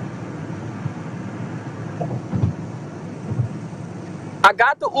 I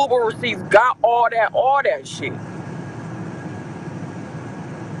got the Uber receipts, got all that shit.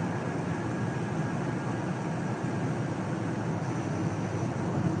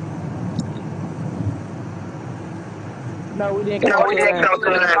 No, we didn't come All to these Atlanta. people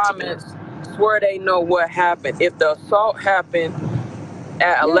in the comments swear they know what happened. If the assault happened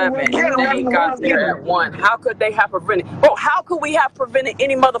at Yeah, 11 and they got there at 1, how could they have prevented? Bro, how could we have prevented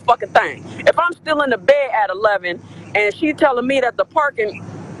any motherfucking thing? If I'm still in the bed at 11 and she telling me that the parking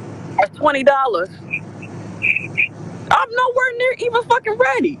is $20, I'm nowhere near even fucking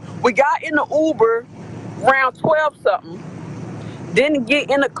ready. We got in the Uber around 12 something. Didn't get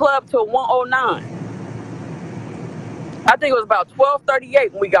in the club till 109. I think it was about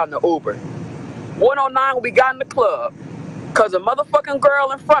 12:38 when we got in the Uber. 109 when we got in the club. Cause a motherfucking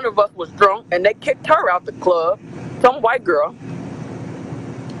girl in front of us was drunk and they kicked her out the club. Some white girl.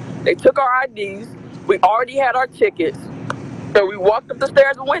 They took our IDs. We already had our tickets. So we walked up the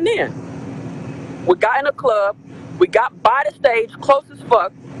stairs and went in. We got in the club. We got by the stage close as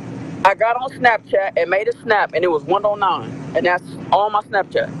fuck. I got on Snapchat and made a snap and it was 109. And that's on my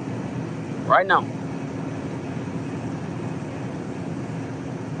Snapchat. Right now.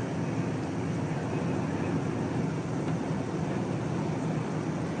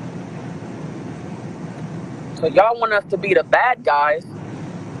 So y'all want us to be the bad guys.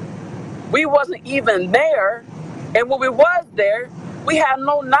 We wasn't even there. And when we was there, we had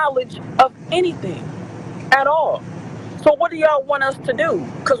no knowledge of anything at all. So what do y'all want us to do?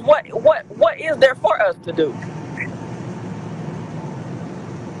 Because what is there for us to do?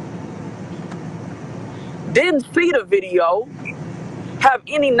 Didn't see the video, have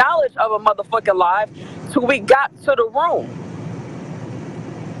any knowledge of a motherfucking live till we got to the room.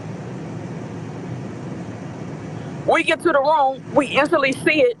 We get to the room, we instantly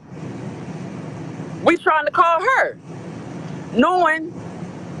see it. We trying to call her, knowing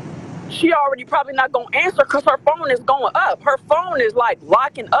she already probably not gonna answer because her phone is going up. Her phone is like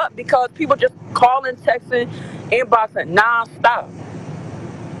locking up because people just calling, texting, inboxing non-stop.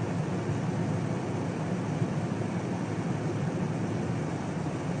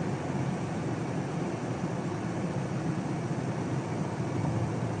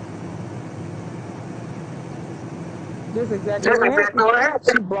 This is exactly what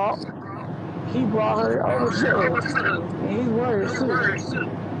happened. He brought her over to us. In his words too.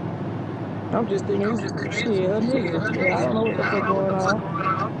 I'm just thinking this shit, her nigga. Yeah, I don't know what the fuck going on.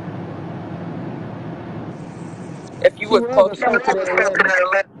 If you She was was posted, assaulted at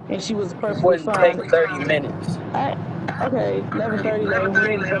 11, and she was it perfectly wouldn't take fine. 30 minutes. Okay, 11:30, 11,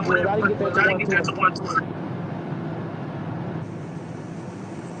 whatever the fuck it was. I didn't get there till 1:20.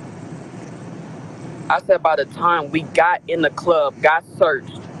 I said by the time we got in the club, got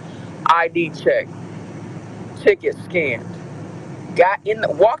searched, ID checked, ticket scanned,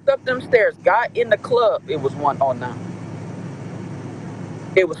 walked up them stairs, got in the club, it was 1:09.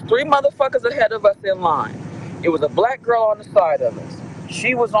 It was 3 motherfuckers ahead of us in line. It was a black girl on the side of us.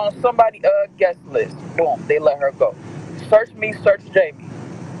 She was on somebody's guest list. Boom, they let her go. Search me, search Jamie.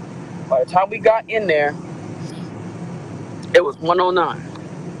 By the time we got in there, it was 1:09.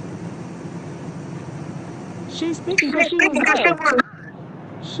 She's speaking because she was there.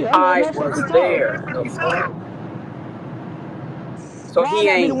 Shit, I'm letting I her was fucking talk. there. The fuck? So Y'all he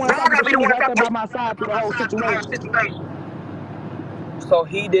gotta be the ain't. one talking, but she was right there by my side through the whole situation. So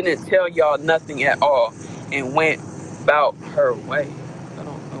he didn't tell y'all nothing at all and went about her way. I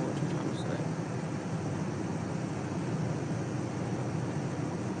don't know what you're trying to say.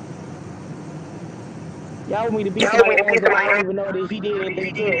 Y'all want me to beat somebody's ass that I don't even know that he did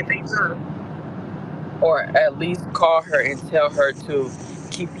anything to. Or at least call her and tell her to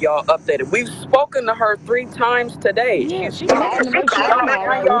keep y'all updated. We've spoken to her 3 times today. Yeah, She's she calling. calling to make sure I'm all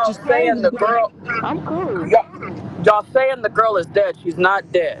right, which Y'all is saying crazy the because girl. I'm cool. Y'all saying the girl is dead. She's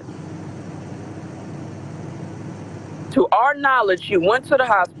not dead. To our knowledge, she went to the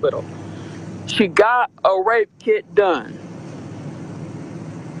hospital. She got a rape kit done.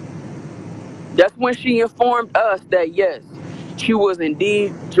 That's when she informed us that yes, she was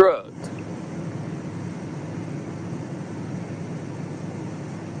indeed drugged.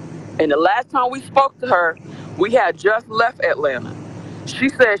 And the last time we spoke to her, we had just left Atlanta. She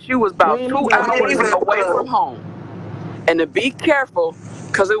said she was We about ain't 2 leave Atlanta hours yet. away from home. And to be careful,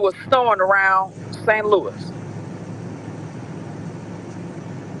 because it was snowing around St. Louis.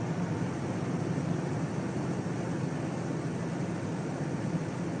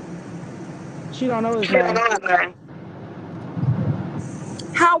 She don't know his name.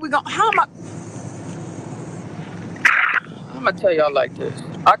 How am I'm gonna tell y'all like this.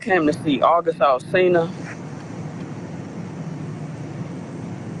 I came to see August Alsina,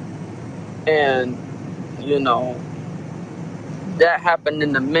 and you know, that happened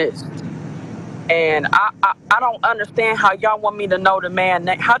in the midst. And I don't understand how y'all want me to know the man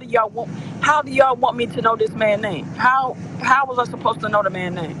name. How do y'all want me to know this man's name? How was I supposed to know the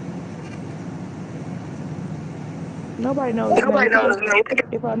man's name? Nobody knows his name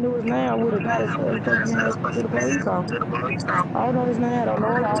because if I knew his name, I would have got his fucking ass to the police officer. I don't know his name. I don't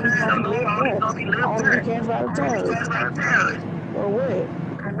know him. I only know he lived there. I don't know he came from out of town or what.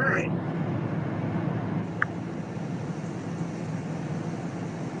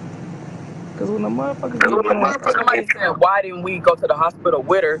 Because when the motherfuckers be doing, Somebody said, why didn't we go to the hospital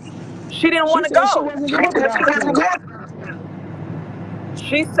with her? She didn't she want to said she go. wasn't going to the hospital.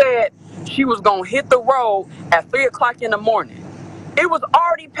 She said she was going to hit the road at 3 o'clock in the morning. It was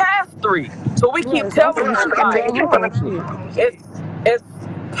already past 3. So we keep Right, so I telling figured her, she finna like, go home. Shit. it's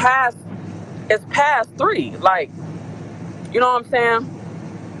past, it's past 3. Like, you know what I'm saying?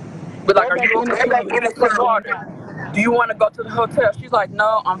 But like, Go are back you in the okay? club and get some then. Do you want to go to the hotel? She's like,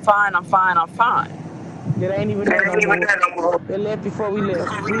 no, I'm fine. That ain't even there no more. They left before we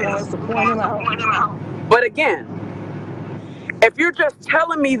left. She wanted us to point him out. But again, if you're just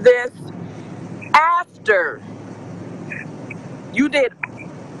telling me this after you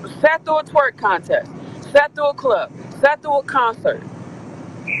sat through a twerk contest, sat through a club, sat through a concert.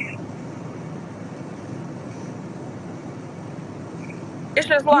 It's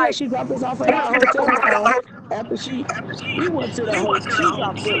just Yeah, like, she dropped us off at our hotel room after we went to the she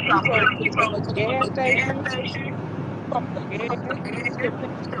dropped us, we drove to the gas station, bought gas, everything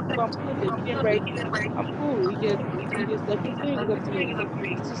we gonna put it. We didn't race. I'm cool. He just stuck his fingers up to me.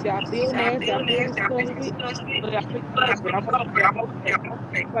 She said, I feel nasty, I feel disgusted, but I feel happy. I'm okay.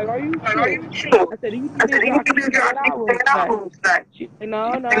 Like, are you sure? I said, do you need this y'all can stay at our room tonight? She's like,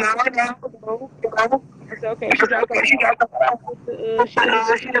 no, no. I said, okay. She dropped us with the she ended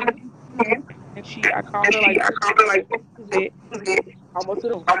up seeing me, and I called her like 2 minutes later. Almost to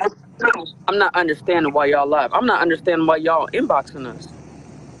the room. I'm not understanding why y'all live. I'm not understanding why y'all inboxing us.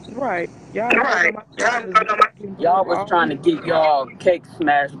 Right. Y'all was talking about my sister's getting Y'all birth was all trying to week. get y'all cake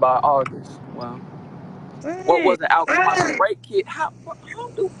smashed by August. Well, what Hey, was the outcome? A rape kit? How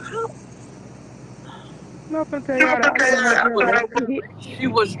I'm not gonna tell y'all the outcome of that girl rape kit. she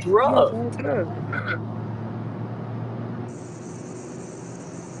was I'm not drugged? gonna tell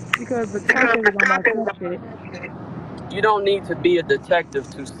because the caption was on my Snapchat. You don't need to be a detective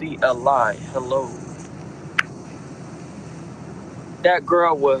to see a lie. Hello. That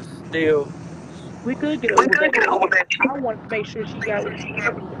girl was still. We could get an Uber back. I wanted to make sure she got what she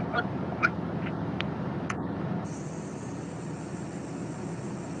wanted.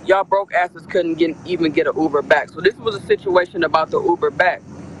 Y'all broke asses couldn't even get an Uber back. So this was a situation about the Uber back.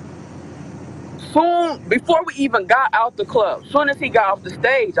 Soon, before we even got out the club, soon as he got off the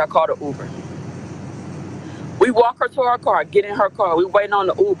stage, I called an Uber. We walk her to our car, get in her car. We waiting on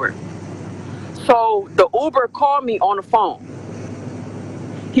the Uber. So the Uber called me on the phone.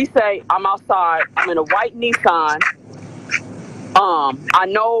 He say, I'm outside. I'm in a white Nissan. I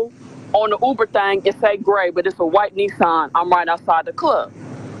know on the Uber thing it say gray, but it's a white Nissan. I'm right outside the club.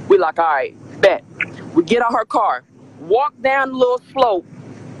 We like, all right, bet. We get out her car, walk down the little slope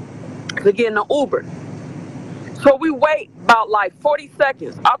to get in the Uber. So we wait about like 40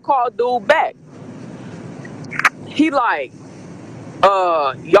 seconds. I call dude back. He like,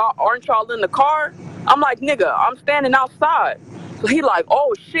 y'all aren't y'all in the car? I'm like, nigga, I'm standing outside. So he like,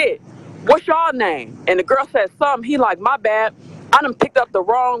 oh shit, what's y'all name? And the girl said something. He like, my bad, I done picked up the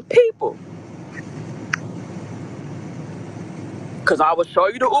wrong people. Cause I will show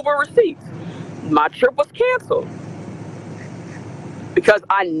you the Uber receipts. My trip was canceled because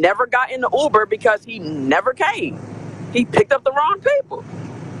I never got in the Uber because he never came. He picked up the wrong people.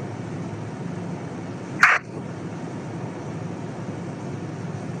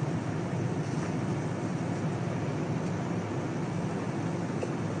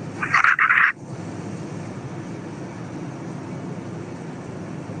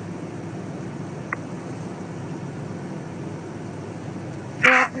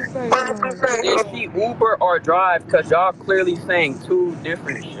 What I can say, hold on. Is she Uber or drive? Cause y'all clearly saying two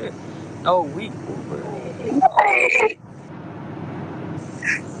different shit. Oh, we Uber.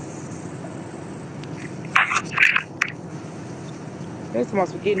 They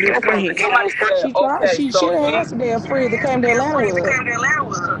supposed to be getting new friends. Somebody said, okay, She so should have she had some damn friends that came to Atlanta with her.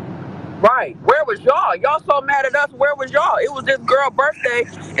 right. Where was y'all? Y'all so mad at us. Where was y'all? It was this girl's birthday,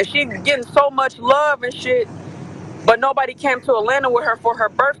 and she getting so much love and shit, but nobody came to Atlanta with her for her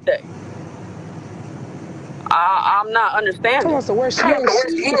birthday. I'm not Tell understanding. us where she is.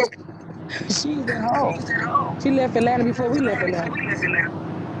 She's at home. She left Atlanta before we left Atlanta.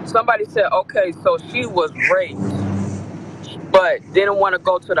 Somebody said, okay, so she was raped, but didn't want to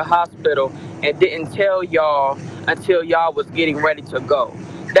go to the hospital and didn't tell y'all until y'all was getting ready to go.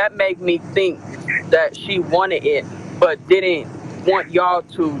 That made me think that she wanted it, but didn't want y'all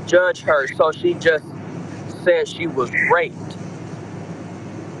to judge her, so she just said she was raped.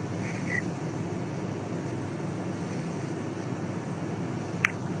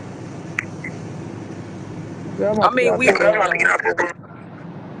 Girl, I'm I about to get mean, off we, this ride.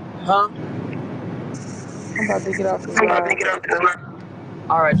 huh? I'm about to get off this ride.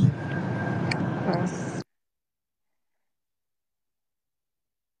 All right. Okay.